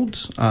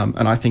old,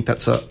 and I think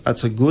that's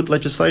a good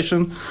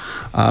legislation.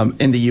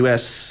 In the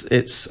US,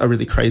 it's a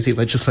really crazy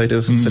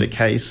legislative sort of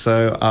case.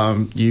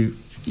 So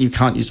you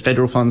can't use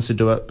federal funds to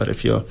do it, but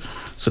if you're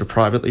sort of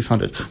privately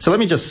funded. So let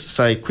me just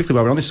say quickly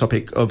while we're on this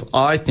topic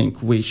I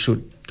think we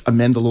should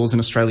amend the laws in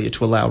Australia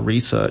to allow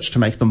research to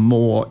make them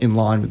more in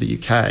line with the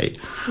UK.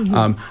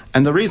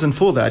 And the reason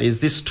for that is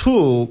this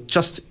tool,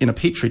 just in a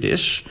petri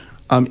dish,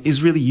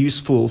 is really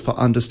useful for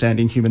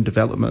understanding human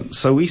development.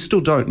 So we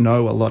still don't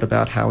know a lot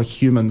about how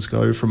humans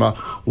go from a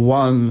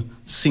one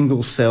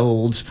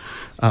single-celled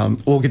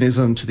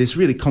organism to this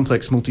really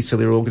complex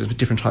multicellular organism with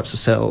different types of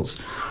cells.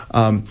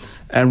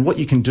 And what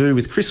you can do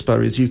with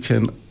CRISPR is you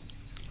can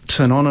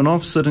turn on and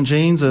off certain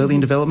genes early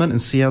in development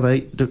and see how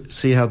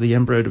the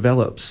embryo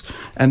develops.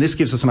 And this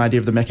gives us an idea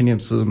of the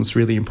mechanisms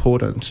really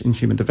important in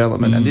human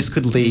development. And this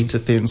could lead to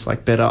things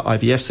like better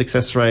IVF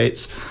success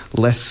rates,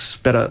 less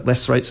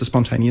rates of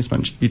spontaneous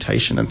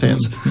mutation and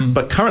things.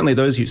 But currently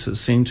those uses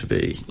seem to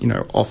be,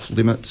 off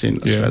limits in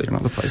Australia and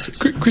other places.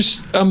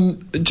 Chris,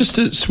 just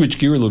to switch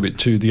gear a little bit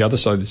to the other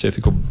side of this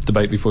ethical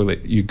debate before I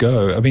let you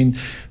go. I mean,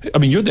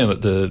 you're down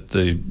at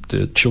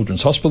the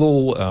Children's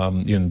Hospital,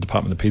 in the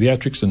Department of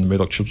Paediatrics and the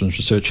Murdoch Children's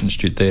Research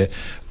Institute there.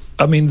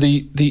 I mean,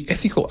 the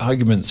ethical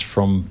arguments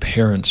from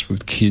parents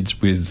with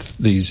kids with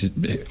these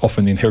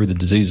often inherited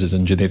diseases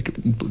and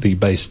genetically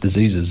based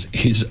diseases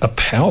is a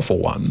powerful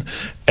one.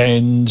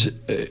 And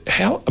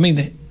how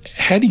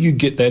do you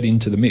get that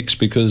into the mix?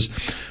 Because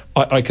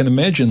I can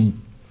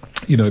imagine,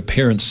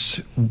 parents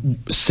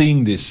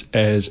seeing this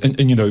as, and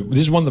this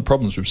is one of the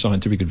problems with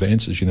scientific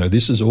advances.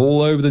 This is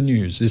all over the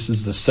news. This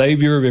is the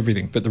saviour of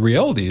everything. But the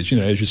reality is,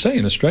 as you say,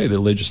 in Australia, the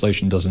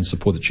legislation doesn't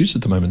support its use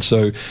at the moment.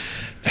 So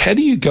how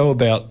do you go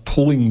about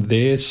pulling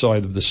their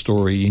side of the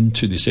story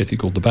into this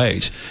ethical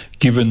debate,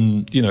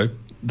 given,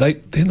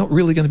 they're not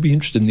really going to be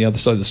interested in the other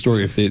side of the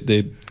story if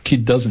their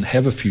kid doesn't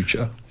have a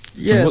future?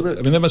 Yeah,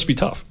 that must be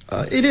tough.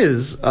 It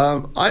is.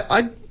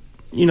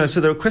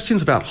 So there are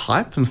questions about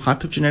hype and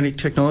hypergenetic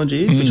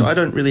technologies, which I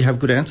don't really have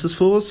good answers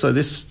for. So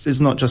this is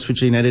not just for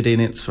gene editing,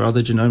 it's for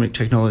other genomic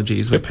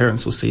technologies where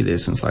parents will see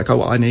this and it's like,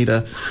 I need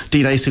a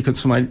DNA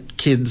sequence for my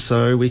kids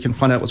so we can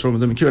find out what's wrong with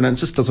them and cure. And it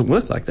just doesn't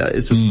work like that.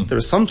 It's just, there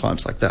are some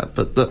times like that,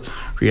 but the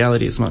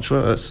reality is much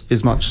worse,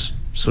 is much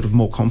sort of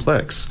more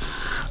complex.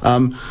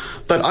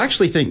 But I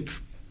actually think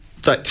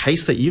that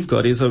case that you've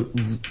got is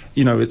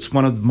it's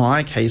one of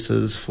my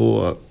cases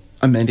for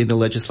amending the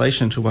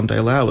legislation to one day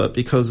allow it,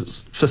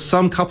 because for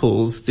some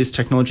couples, this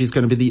technology is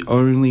going to be the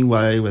only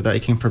way where they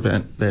can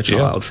prevent their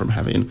child from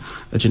having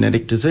a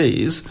genetic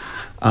disease.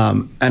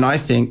 And I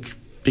think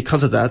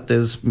because of that,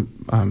 there's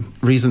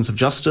reasons of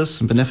justice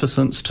and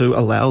beneficence to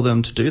allow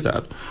them to do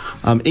that.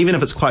 Even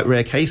if it's quite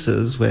rare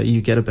cases where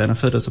you get a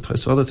benefit as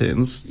opposed to other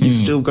things, you've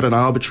still got an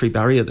arbitrary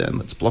barrier then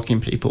that's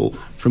blocking people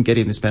from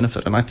getting this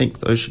benefit, and I think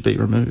those should be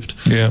removed.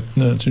 Yeah,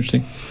 no, that's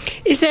interesting.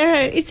 Is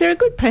there a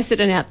good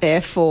precedent out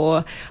there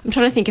for, I'm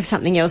trying to think of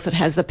something else that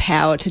has the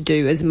power to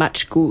do as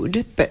much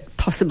good but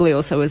possibly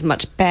also as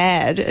much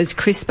bad as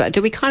CRISPR?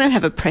 Do we kind of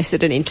have a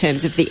precedent in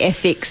terms of the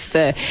ethics,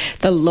 the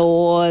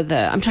law,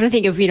 I'm trying to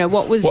think of,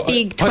 what was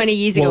big 20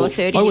 years ago or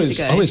 30 years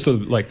ago? I always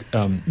thought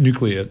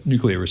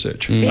nuclear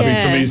research. I mean,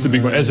 for me, it's the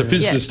big one. As a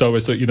physicist, I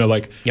always thought,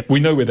 we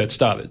know where that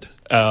started.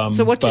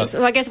 So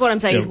I guess what I'm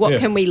saying is what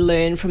can we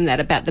learn from that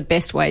about the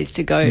best ways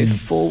to go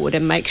forward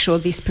and make sure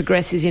this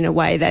progresses in a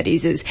way that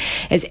is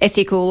as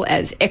ethical,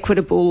 as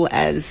equitable,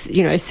 as,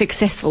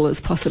 successful as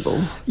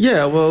possible?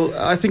 Yeah, well,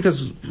 I think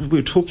as we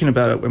were talking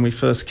about it when we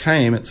first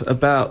came, it's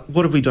about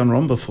what have we done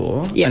wrong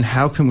before and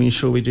how can we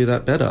ensure we do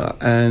that better?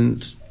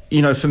 And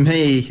for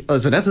me,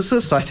 as an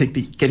ethicist, I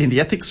think getting the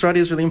ethics right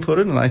is really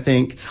important, and I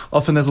think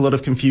often there's a lot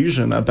of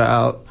confusion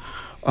about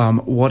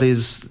what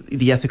is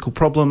the ethical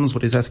problems,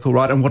 what is ethical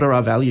right, and what are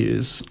our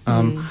values.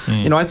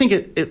 I think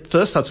it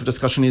first starts with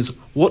discussion is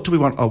what do we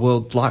want our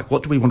world like?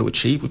 What do we want to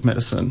achieve with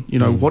medicine?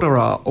 What are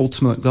our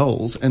ultimate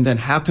goals? And then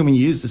how can we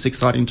use this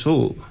exciting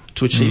tool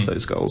to achieve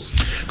those goals?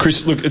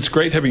 Chris, look, it's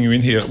great having you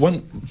in here.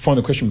 One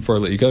final question before I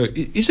let you go.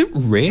 Is it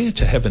rare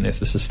to have an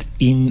ethicist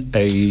in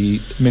a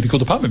medical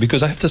department?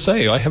 Because I have to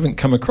say, I haven't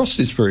come across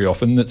this very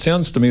often. It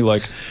sounds to me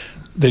like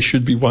there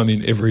should be one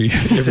in every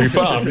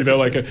farm. There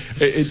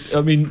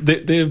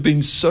have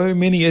been so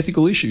many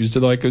ethical issues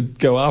that I could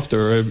go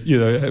after,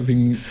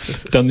 having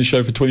done this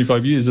show for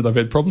 25 years that I've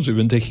had problems with.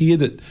 And to hear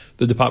that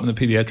the Department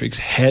of Paediatrics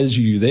has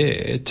you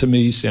there, to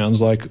me, sounds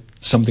like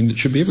something that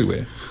should be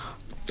everywhere.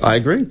 I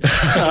agree.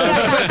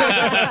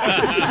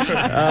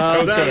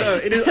 I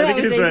think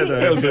it is rare,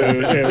 though.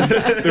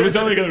 There was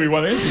only going to be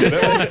one answer to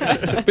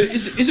that. But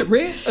is it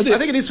rare? I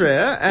think it is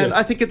rare, and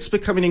I think it's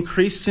becoming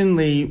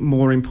increasingly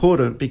more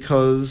important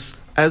because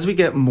as we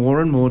get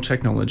more and more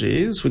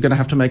technologies, we're going to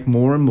have to make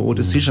more and more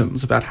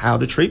decisions about how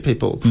to treat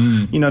people.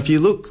 If you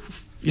look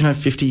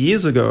 50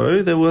 years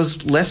ago, there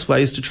was less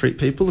ways to treat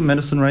people and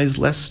medicine raised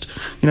less,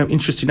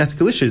 interesting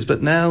ethical issues.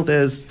 But now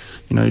there's,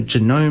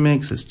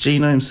 genomics, there's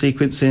genome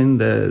sequencing,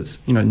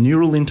 there's,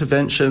 neural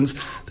interventions.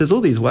 There's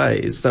all these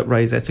ways that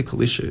raise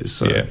ethical issues.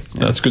 So,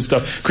 that's good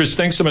stuff. Chris,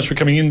 thanks so much for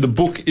coming in. The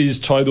book is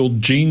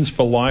titled Genes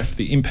for Life,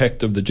 The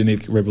Impact of the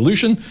Genetic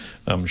Revolution.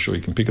 I'm sure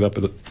you can pick it up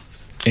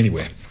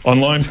anywhere.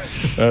 Online.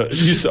 I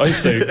used to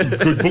say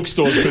good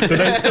bookstores, but do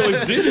they still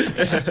exist?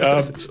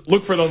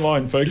 Look for it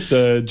online, folks.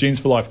 Genes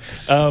for Life.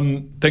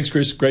 Thanks,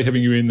 Chris. Great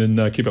having you in,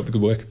 and keep up the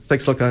good work.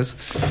 Thanks a lot, guys.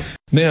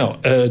 Now,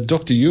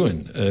 Dr.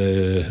 Ewan,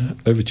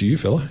 over to you,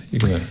 fella. You're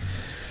going to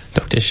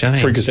Dr. Shane.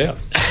 Freak us out.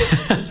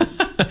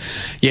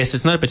 Yes,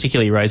 it's not a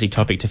particularly rosy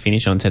topic to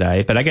finish on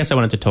today, but I guess I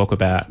wanted to talk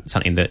about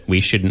something that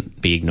we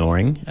shouldn't be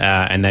ignoring,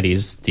 and that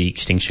is the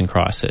extinction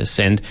crisis.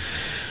 And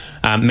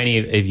many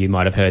of you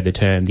might have heard the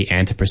term the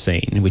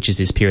Anthropocene, which is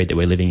this period that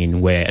we're living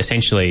in where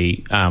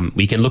essentially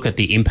we can look at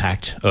the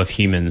impact of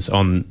humans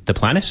on the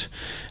planet,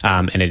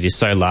 and it is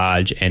so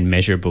large and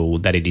measurable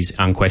that it is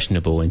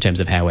unquestionable in terms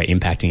of how we're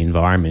impacting the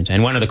environment.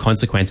 And one of the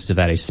consequences of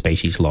that is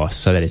species loss,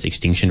 so that is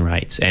extinction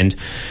rates. And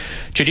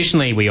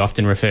traditionally, we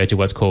often refer to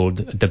what's called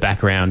the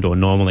background or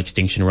normal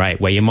extinction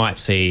rate, where you might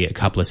see a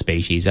couple of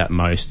species at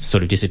most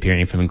sort of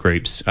disappearing from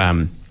groups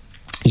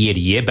year to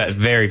year, but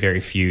very, very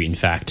few, in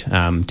fact,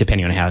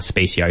 depending on how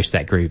speciose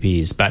that group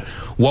is. But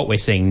what we're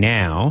seeing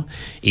now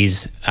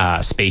is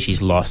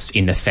species loss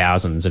in the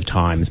thousands of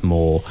times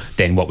more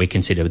than what we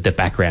consider the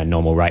background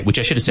normal rate, which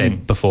I should have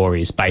said before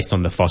is based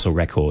on the fossil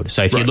record.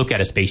 So if you look at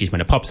a species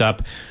when it pops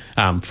up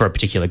for a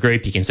particular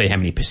group, you can see how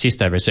many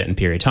persist over a certain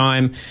period of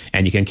time,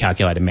 and you can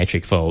calculate a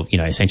metric for,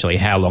 essentially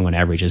how long on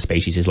average a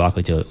species is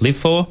likely to live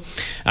for,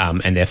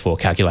 and therefore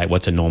calculate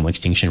what's a normal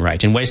extinction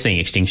rate. And we're seeing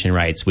extinction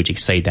rates which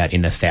exceed that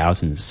in the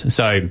thousands.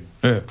 So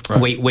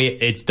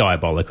it's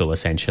diabolical,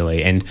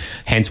 essentially, and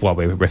hence why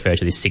we refer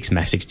to this 6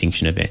 mass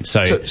extinction event.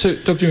 So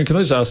Dr. Ewan, can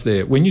I just ask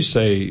there, when you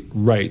say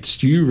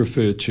rates, are you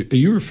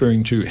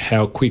referring to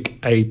how quick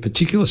a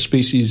particular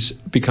species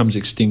becomes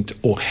extinct,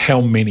 or how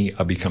many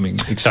are becoming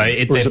extinct? So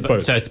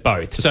it's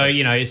both. So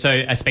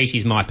a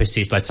species might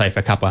persist, let's say,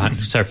 for a couple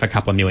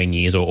of million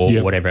years, or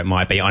whatever it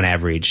might be on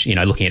average.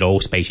 Looking at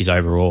all species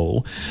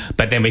overall,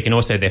 but then we can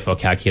also therefore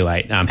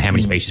calculate how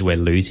many species we're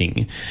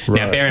losing.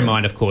 Now, bear in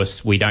mind, of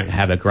course, we don't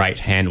have a great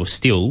handle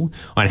still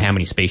on how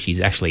many species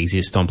actually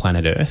exist on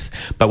planet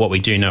Earth, but what we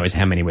do know is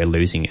how many we're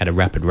losing at a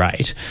rapid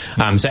rate.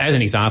 So as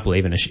an example,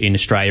 even in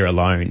Australia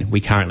alone,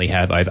 we currently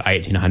have over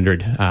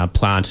 1,800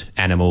 plant,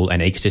 animal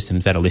and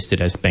ecosystems that are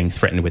listed as being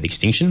threatened with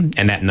extinction,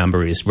 and that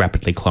number is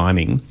rapidly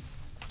climbing.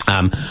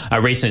 A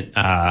recent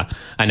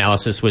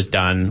analysis was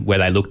done where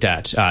they looked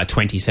at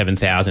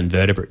 27,000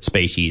 vertebrate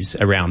species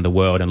around the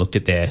world and looked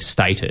at their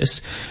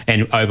status,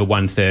 and over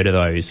 1/3 of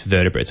those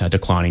vertebrates are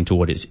declining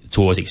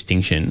towards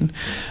extinction.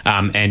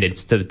 And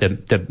it's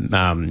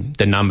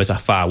the numbers are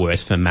far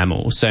worse for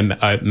mammals. So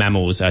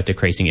mammals are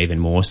decreasing even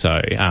more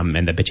so,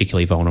 and the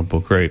particularly vulnerable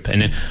group.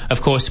 And then,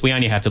 of course, we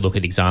only have to look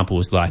at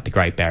examples like the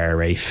Great Barrier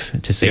Reef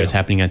to see what's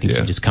happening. I think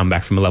you've just come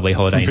back from a lovely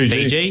holiday in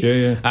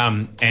Fiji.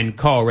 And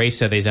coral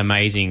reefs are these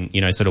amazing,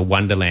 sort of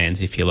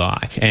wonderlands, if you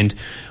like. And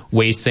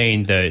we've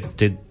seen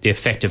the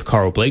effect of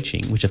coral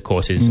bleaching, which of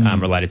course is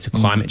related to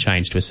climate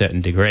change to a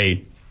certain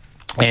degree.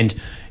 And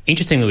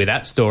interestingly, with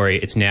that story,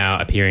 it's now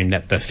appearing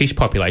that the fish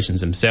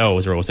populations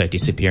themselves are also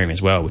disappearing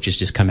as well, which has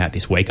just come out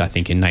this week, I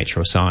think, in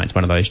Nature or Science,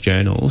 one of those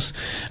journals.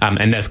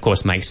 And that, of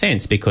course, makes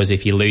sense because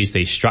if you lose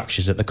these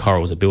structures that the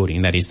corals are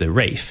building, that is the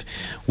reef,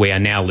 we are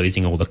now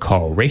losing all the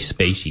coral reef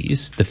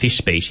species, the fish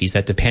species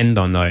that depend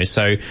on those.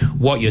 So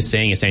what you're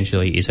seeing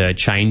essentially is a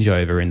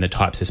changeover in the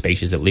types of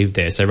species that live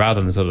there. So rather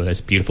than sort of those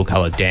beautiful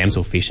coloured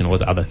damselfish and all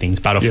those other things,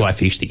 butterfly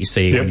fish that you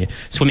see when you're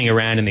swimming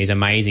around in these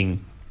amazing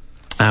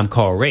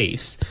coral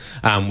reefs,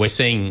 we're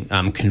seeing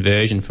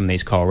conversion from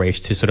these coral reefs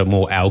to sort of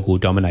more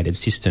algal-dominated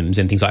systems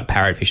and things like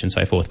parrotfish and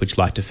so forth, which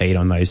like to feed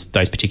on those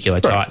particular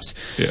types.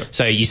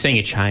 So you're seeing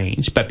a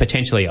change, but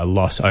potentially a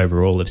loss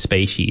overall of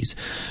species.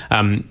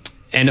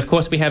 And, of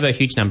course, we have a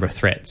huge number of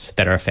threats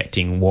that are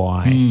affecting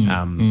why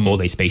all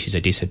these species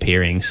are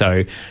disappearing.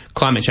 So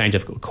climate change,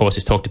 of course,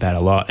 is talked about a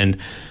lot, and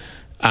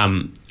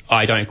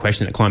I don't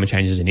question that climate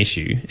change is an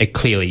issue. It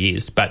clearly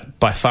is. But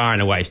by far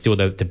and away, still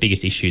the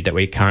biggest issue that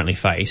we currently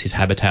face is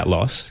habitat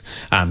loss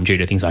due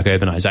to things like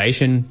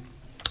urbanisation,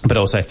 but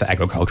also for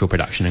agricultural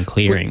production and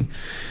clearing.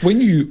 When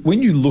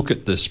you look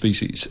at the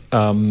species,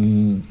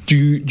 do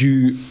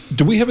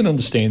we have an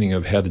understanding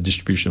of how the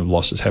distribution of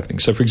loss is happening?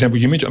 So, for example,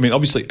 you mentioned,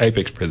 obviously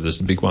apex predators,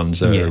 the big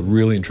ones, are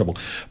really in trouble.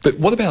 But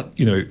what about,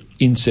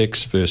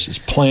 insects versus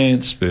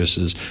plants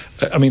versus...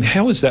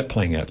 how is that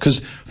playing out?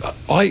 Because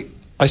I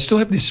still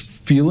have this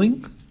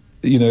feeling,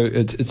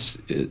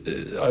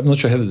 I'm not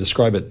sure how to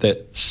describe it,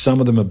 that some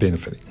of them are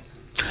benefiting.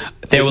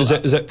 There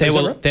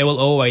will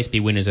always be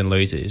winners and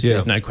losers.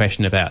 There's no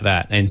question about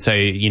that. And so,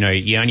 you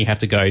only have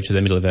to go to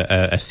the middle of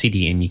a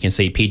city and you can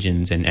see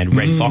pigeons and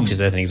red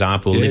foxes, as an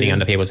example, living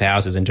under people's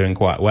houses and doing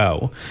quite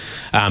well.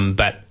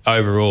 But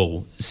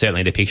overall,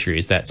 certainly the picture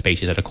is that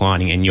species are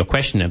declining. And your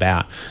question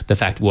about the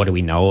fact, what do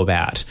we know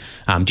about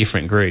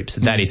different groups,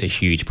 that is a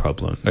huge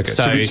problem.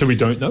 Okay. So we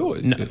don't know?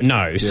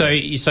 No.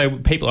 Yeah. So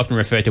people often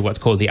refer to what's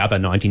called the other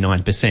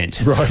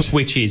 99%, right,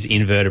 which is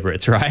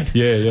invertebrates, right?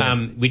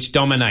 Which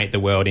dominate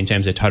the world in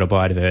terms of total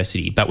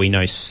biodiversity, but we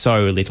know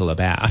so little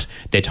about.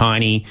 They're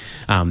tiny,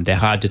 they're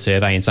hard to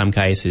survey in some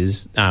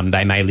cases,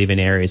 they may live in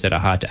areas that are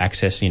hard to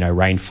access,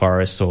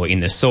 rainforests or in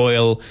the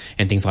soil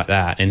and things like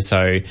that. And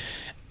so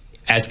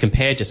as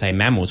compared to, say,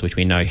 mammals, which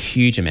we know a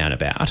huge amount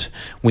about,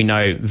 we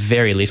know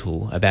very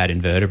little about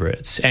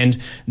invertebrates.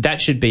 And that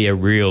should be a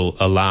real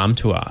alarm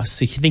to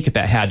us. If you think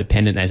about how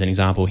dependent, as an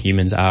example,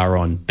 humans are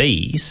on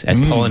bees as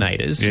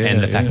pollinators,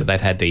 and the fact that they've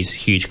had these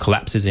huge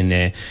collapses in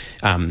their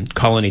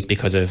colonies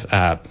because of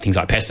things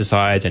like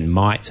pesticides and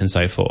mites and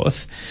so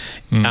forth.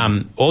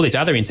 All these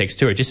other insects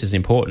too are just as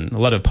important. A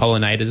lot of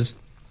pollinators,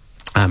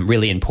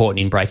 really important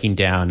in breaking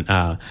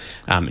down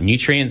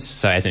nutrients.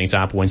 So as an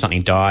example, when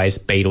something dies,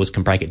 beetles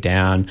can break it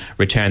down,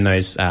 return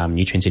those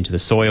nutrients into the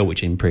soil,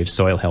 which improves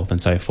soil health and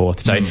so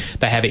forth. So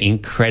they have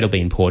incredibly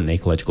important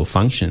ecological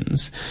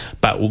functions.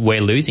 But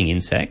we're losing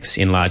insects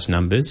in large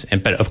numbers.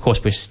 But of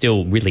course, we're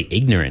still really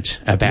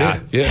ignorant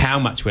about how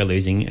much we're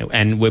losing.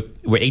 And we're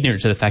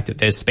ignorant to the fact that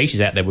there's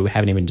species out there we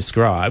haven't even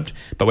described,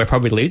 but we're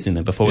probably losing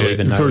them before we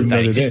even know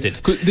they existed.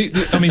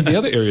 The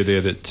other area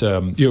there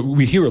that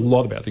we hear a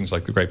lot about things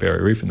like the Great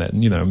Barrier Reef and that,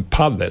 and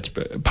part of it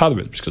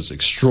is because it's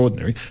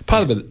extraordinary.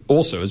 Part of it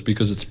also is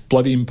because it's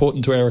bloody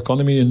important to our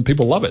economy and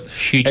people love it.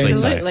 Hugely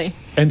Absolutely.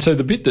 And so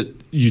the bit that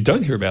you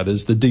don't hear about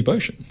is the deep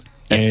ocean.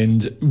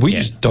 And we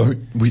just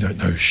don't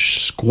know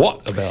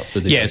squat about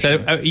the deep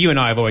ocean. So you and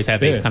I have always had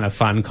these kind of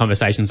fun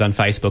conversations on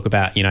Facebook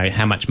about,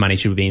 how much money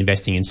should we be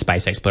investing in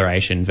space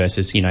exploration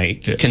versus,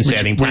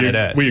 conserving planet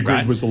Earth. We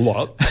agreed was a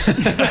lot. That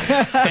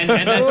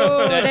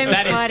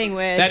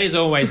is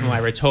always my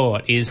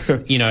retort is,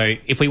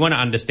 if we want to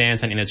understand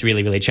something that's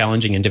really, really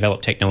challenging and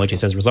develop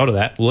technologies as a result of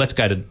that, well, let's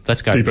go to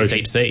the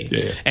deep sea.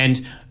 Yeah.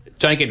 And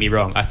don't get me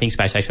wrong, I think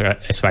space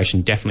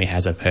exploration definitely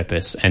has a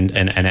purpose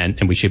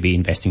and we should be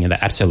investing in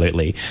that,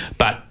 absolutely.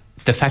 But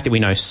the fact that we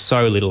know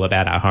so little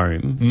about our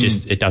home,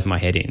 it does my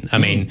head in.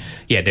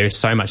 There is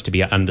so much to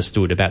be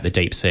understood about the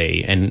deep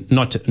sea, and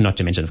not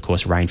to mention, of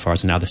course,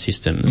 rainforests and other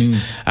systems.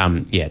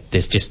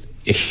 There's just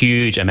a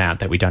huge amount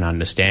that we don't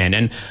understand.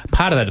 And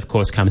part of that, of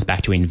course, comes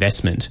back to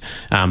investment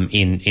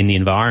in the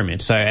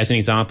environment. So as an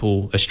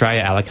example,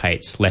 Australia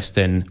allocates less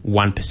than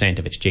 1%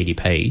 of its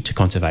GDP to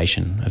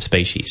conservation of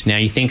species. Now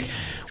you think,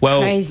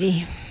 well...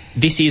 Crazy.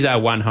 this is our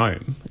one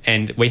home,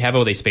 and we have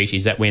all these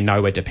species that we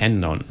know we're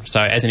dependent on.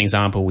 So, as an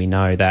example, we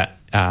know that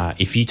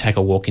if you take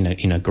a walk in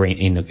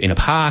a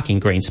park, in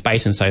green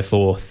space, and so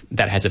forth,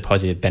 that has a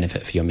positive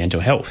benefit for your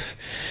mental health.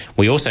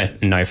 We also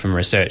know from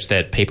research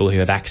that people who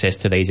have access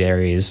to these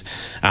areas,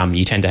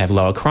 you tend to have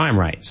lower crime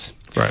rates.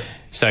 Right.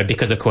 So,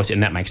 because of course,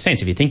 and that makes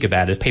sense if you think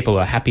about it, people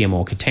are happier,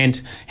 more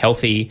content,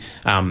 healthy.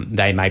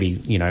 They may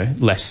be,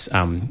 less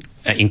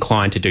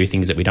inclined to do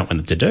things that we don't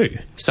want them to do.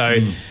 So,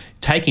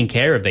 taking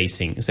care of these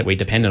things that we're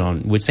dependent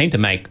on would seem to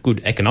make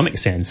good economic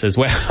sense as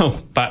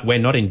well, but we're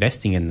not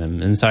investing in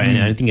them. And so,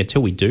 and I think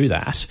until we do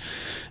that,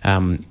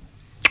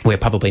 we're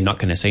probably not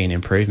going to see an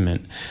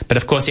improvement. But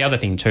of course, the other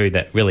thing too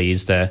that really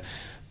is the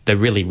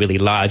really, really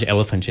large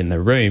elephant in the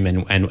room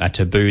and a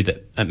taboo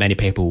that many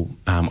people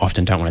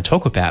often don't want to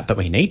talk about, but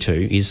we need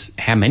to, is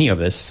how many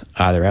of us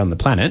are there on the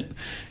planet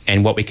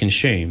and what we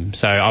consume.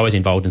 So I was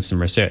involved in some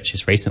research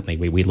just recently.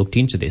 We looked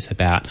into this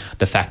about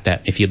the fact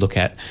that if you look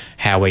at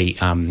how we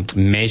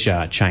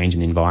measure change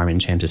in the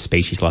environment in terms of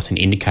species loss and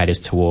indicators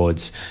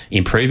towards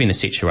improving the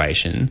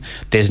situation,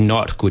 there's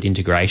not good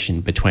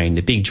integration between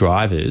the big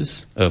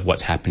drivers of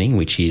what's happening,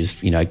 which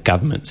is,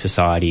 government,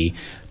 society,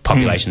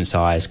 population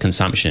size,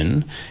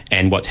 consumption,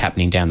 and what's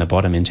happening down the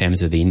bottom in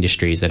terms of the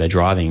industries that are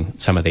driving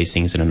some of these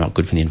things that are not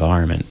good for the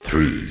environment.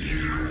 3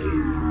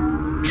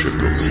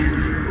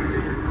 Triple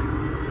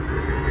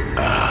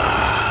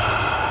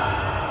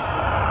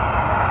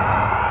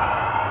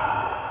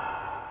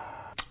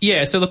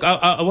Yeah, so look,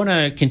 I want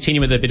to continue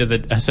with a bit of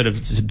the sort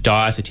of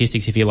dire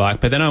statistics, if you like,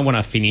 but then I want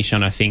to finish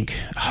on, I think,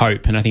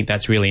 hope, and I think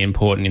that's really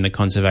important in the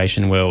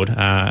conservation world.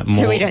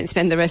 So we don't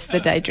spend the rest of the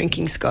day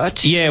drinking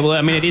scotch? Yeah, well,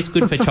 I mean, it is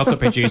good for chocolate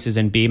producers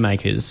and beer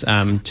makers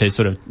to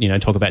sort of,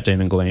 talk about doom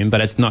and gloom, but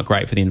it's not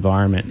great for the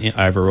environment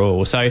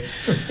overall. So,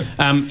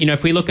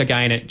 if we look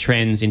again at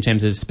trends in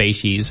terms of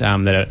species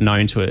that are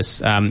known to us,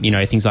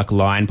 things like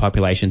lion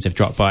populations have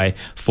dropped by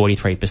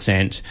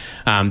 43%.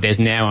 There's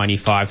now only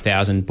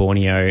 5,000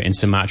 Borneo and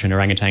Sumatra and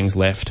orangutans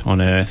left on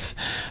Earth.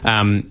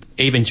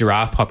 Even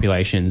giraffe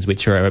populations,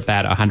 which are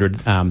about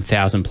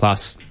 100,000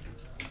 plus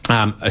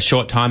a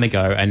short time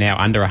ago, are now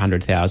under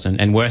 100,000,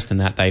 and worse than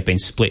that, they've been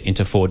split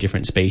into 4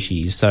 different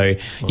species. So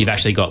you've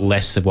actually got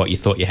less of what you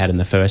thought you had in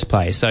the first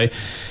place. So,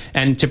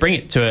 and to bring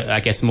it to, I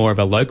guess, more of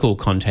a local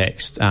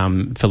context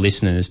for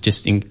listeners,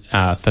 just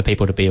for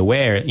people to be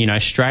aware,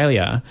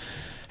 Australia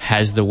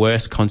has the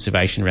worst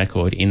conservation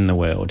record in the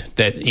world.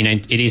 That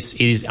it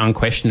is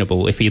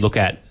unquestionable if you look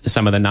at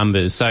some of the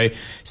numbers. So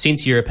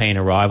since European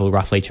arrival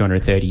roughly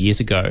 230 years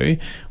ago,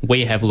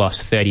 we have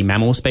lost 30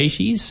 mammal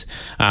species,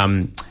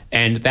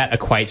 and that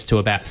equates to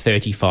about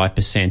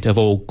 35% of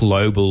all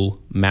global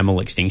mammal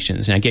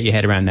extinctions. Now, get your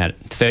head around that,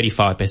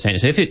 35%.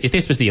 So if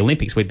this was the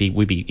Olympics, we'd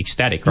be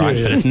ecstatic, right?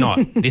 Yeah. But it's not.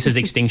 This is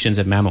extinctions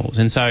of mammals.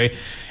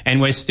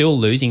 And we're still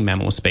losing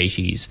mammal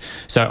species.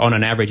 So on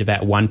an average,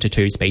 about 1 to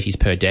 2 species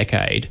per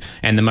decade.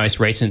 And the most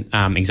recent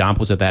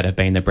examples of that have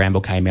been the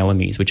Bramble Cay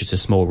melomys, which is a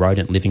small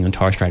rodent living on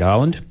Torres Strait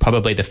Island,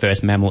 probably the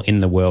first mammal in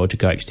the world to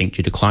go extinct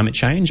due to climate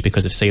change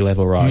because of sea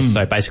level rise.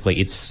 So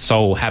basically, its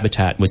sole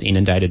habitat was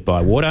inundated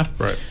by water.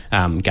 Right.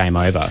 Game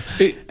over.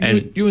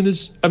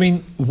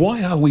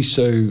 Why are we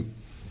so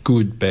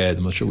good, bad,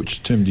 I'm not sure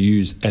which term to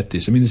use at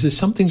this? I mean, is there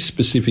something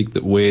specific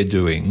that we're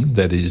doing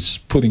that is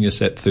putting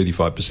us at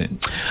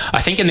 35%?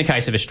 I think in the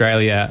case of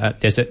Australia,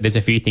 there's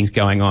a few things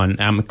going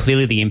on.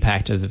 Clearly, the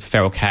impact of the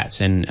feral cats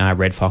and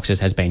red foxes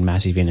has been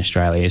massive in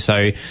Australia.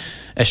 So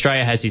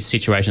Australia has this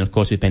situation, of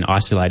course, we've been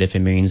isolated for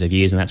millions of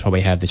years, and that's why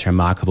we have this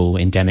remarkable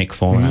endemic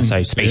fauna,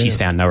 so species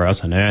found nowhere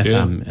else on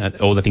Earth,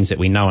 all the things that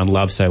we know and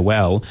love so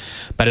well.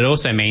 But it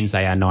also means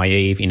they are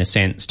naive, in a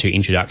sense, to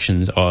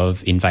introductions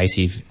of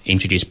invasive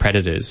introduced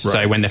predators. Right.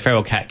 So when the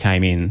feral cat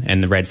came in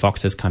and the red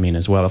foxes come in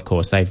as well, of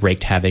course, they've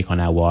wreaked havoc on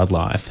our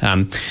wildlife.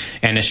 And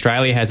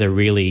Australia has a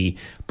really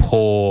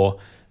poor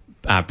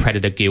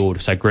predator guild,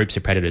 so groups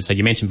of predators. So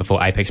you mentioned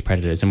before apex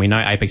predators, and we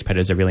know apex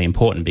predators are really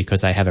important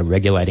because they have a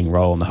regulating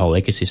role in the whole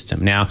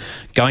ecosystem. Now,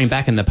 going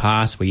back in the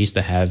past, we used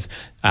to have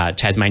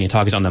Tasmanian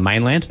tigers on the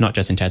mainland, not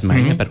just in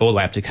Tasmania, but all the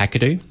way up to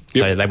Kakadu.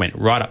 Yep. So they went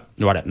right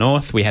up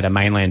north. We had a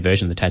mainland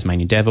version of the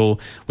Tasmanian devil.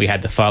 We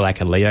had the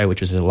Thylaca leo,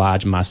 which was a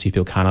large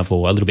marsupial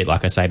carnivore, a little bit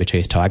like a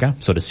saber-toothed tiger,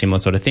 sort of similar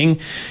sort of thing.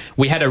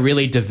 We had a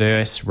really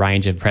diverse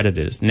range of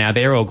predators. Now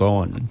they're all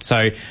gone.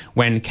 So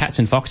when cats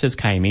and foxes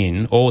came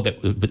in, all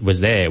that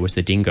was there was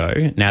the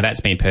dingo. Now that's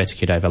been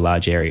persecuted over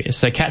large areas.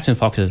 So cats and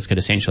foxes could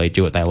essentially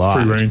do what they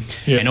liked. Free rein.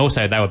 Yep. And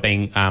also they were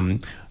being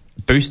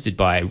boosted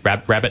by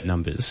rabbit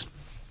numbers.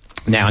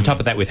 Now, on top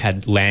of that, we've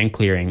had land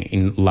clearing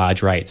in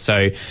large rates.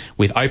 So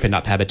we've opened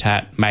up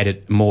habitat, made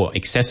it more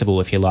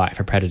accessible, if you like,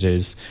 for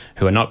predators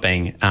who are not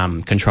being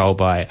controlled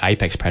by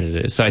apex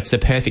predators. So it's the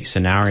perfect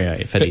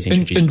scenario for these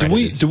introduced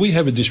predators. Do we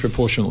have a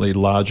disproportionately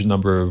large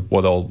number of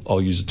what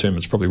I'll use a term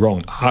that's probably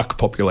wrong, arc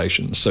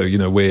populations? So,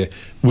 where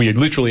we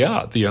literally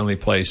are the only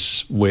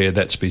place where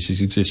that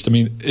species exists. I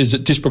mean, is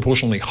it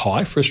disproportionately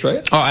high for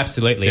Australia? Oh,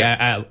 absolutely.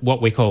 Yeah.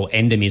 What we call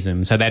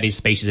endemism, so that is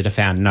species that are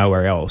found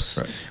nowhere else.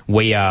 Right.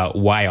 We are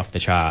way off off the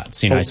charts,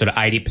 sort of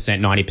 80%,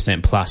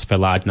 90% plus for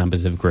large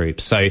numbers of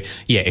groups. So,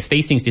 yeah, if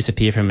these things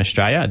disappear from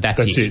Australia,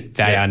 that's it.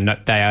 They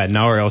are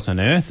nowhere else on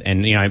Earth.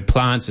 And,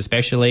 plants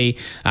especially,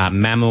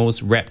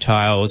 mammals,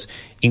 reptiles,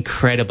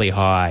 incredibly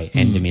high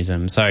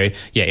endemism. So,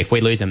 yeah, if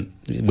we lose them,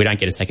 we don't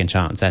get a second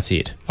chance. That's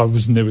it. I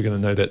was never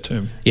going to know that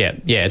term.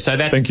 Yeah. So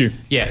that's... Thank you.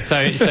 Yeah,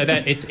 so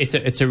that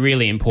it's a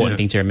really important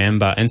thing to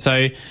remember. And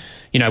so...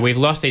 we've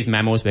lost these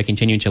mammals, we're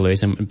continuing to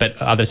lose them, but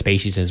other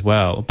species as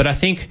well. But I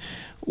think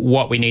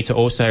what we need to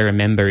also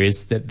remember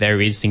is that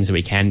there is things that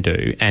we can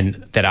do and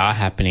that are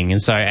happening.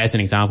 And so, as an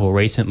example,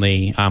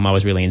 recently I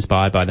was really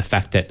inspired by the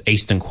fact that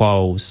eastern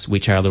quolls,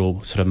 which are a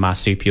little sort of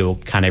marsupial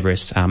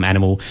carnivorous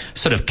animal,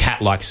 sort of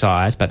cat-like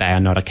size, but they are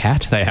not a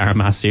cat, they are a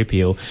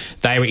marsupial.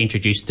 They were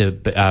introduced to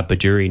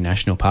Baduri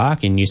National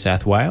Park in New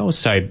South Wales,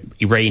 so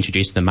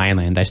reintroduced to the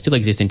mainland. They still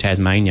exist in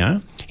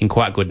Tasmania in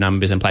quite good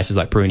numbers in places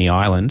like Bruny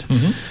Island,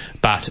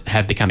 but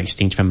have become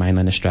extinct from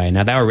mainland Australia.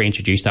 Now, they were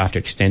reintroduced after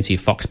extensive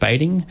fox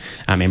baiting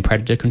and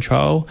predator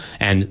control,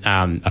 and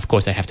of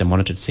course they have to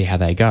monitor to see how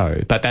they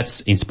go. But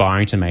that's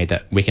inspiring to me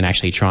that we can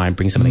actually try and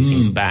bring some of these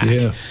things back.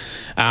 Yeah.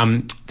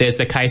 There's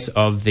the case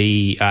of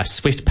the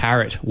swift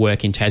parrot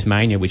work in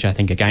Tasmania, which I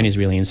think again is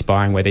really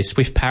inspiring, where these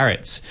swift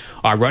parrots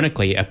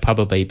ironically are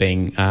probably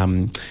being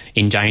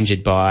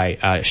endangered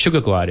by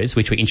sugar gliders,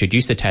 which were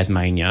introduced to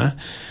Tasmania,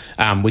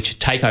 which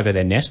take over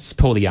their nests,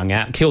 pull the young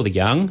out, kill the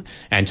young,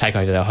 and take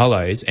over their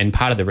hollows. And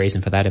part of the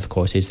reason for that, of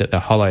course, is that the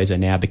hollows are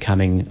now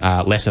becoming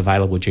less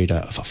available due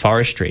to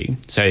forestry.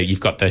 So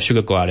you've got the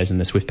sugar gliders and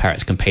the swift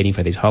parrots competing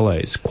for these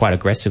hollows quite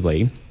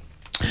aggressively.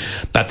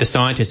 But the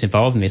scientists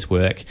involved in this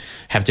work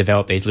have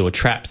developed these little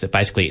traps that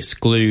basically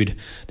exclude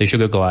the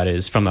sugar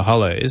gliders from the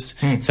hollows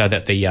so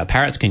that the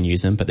parrots can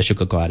use them, but the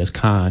sugar gliders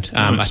can't.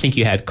 I think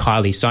you had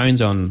Kylie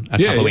Soanes on a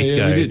couple of weeks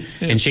ago,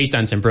 and she's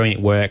done some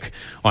brilliant work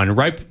on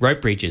rope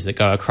bridges that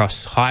go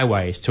across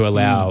highways to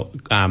allow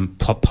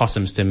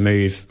possums to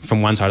move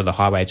from one side of the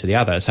highway to the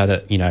other, so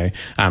that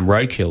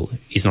roadkill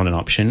is not an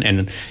option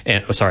and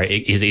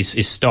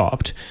is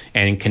stopped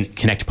and can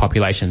connect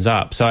populations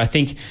up. So I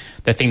think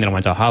the thing that I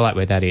wanted to highlight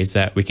with that is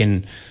that we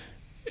can,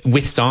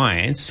 with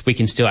science, we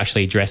can still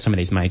actually address some of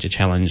these major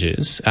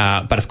challenges.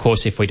 But of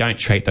course, if we don't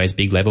treat those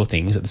big level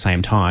things at the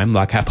same time,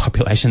 like our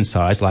population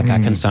size, like our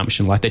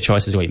consumption, like the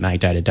choices we make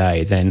day to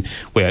day, then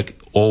we're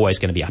always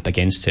going to be up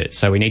against it.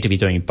 So we need to be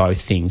doing both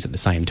things at the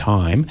same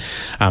time.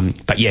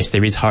 But yes,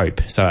 there is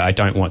hope. So I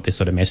don't want this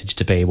sort of message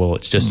to be, well,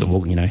 it's just all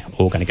going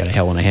to go to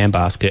hell in a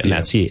handbasket and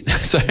that's it.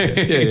 So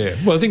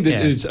Well, I think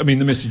that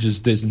the message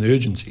is there's an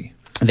urgency.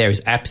 There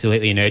is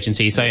absolutely an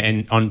urgency. So,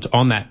 and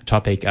on that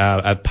topic,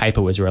 a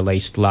paper was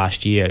released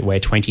last year where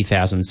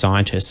 20,000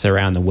 scientists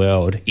around the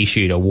world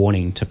issued a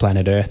warning to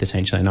planet Earth,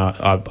 essentially. And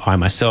I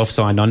myself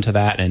signed on to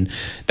that, and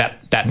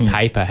that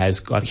paper has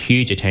got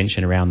huge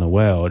attention around the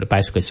world.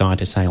 Basically,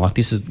 scientists saying, like,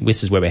 this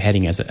is where we're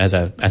heading as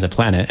a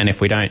planet, and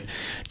if we don't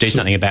do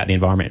something about the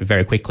environment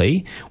very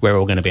quickly, we're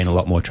all going to be in a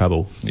lot more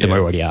trouble than we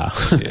already are.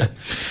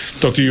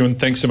 Dr. Ewan,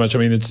 thanks so much. I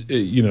mean, it's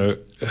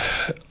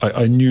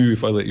I knew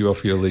if I let you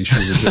off your leash,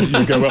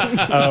 you'd go well.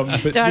 But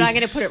I'm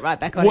going to put it right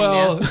back on him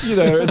now.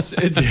 It's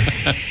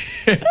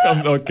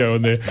I'm not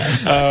going there.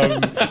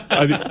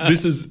 I think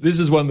this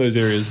is one of those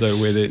areas though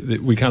where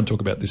we can't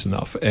talk about this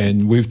enough,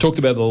 and we've talked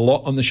about it a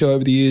lot on the show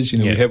over the years.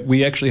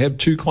 We actually have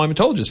 2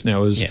 climatologists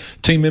now as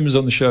team members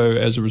on the show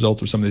as a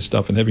result of some of this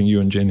stuff, and having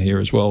you and Jen here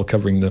as well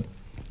covering the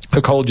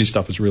ecology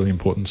stuff is really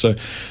important. So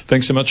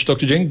thanks so much,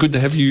 Dr. Jen. Good to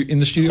have you in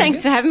the studio.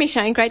 Thanks for having me,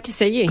 Shane. Great to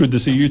see you. Good to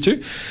see you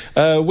too.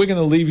 We're going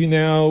to leave you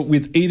now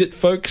with Eat It,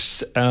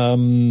 folks.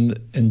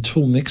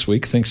 Until next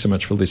week, thanks so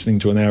much for listening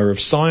to an hour of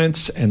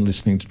science and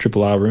listening to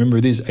Triple R. Remember,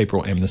 it is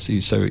April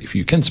Amnesty, so if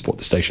you can support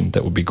the station,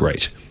 that would be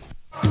great.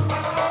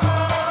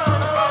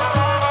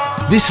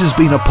 This has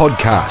been a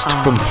podcast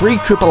from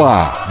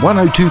 3RRR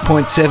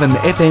 102.7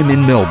 FM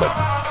in Melbourne.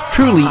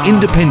 Truly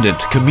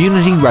independent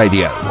community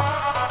radio.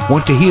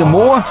 Want to hear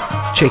more?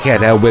 Check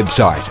out our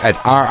website at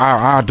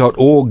rrr.org.au.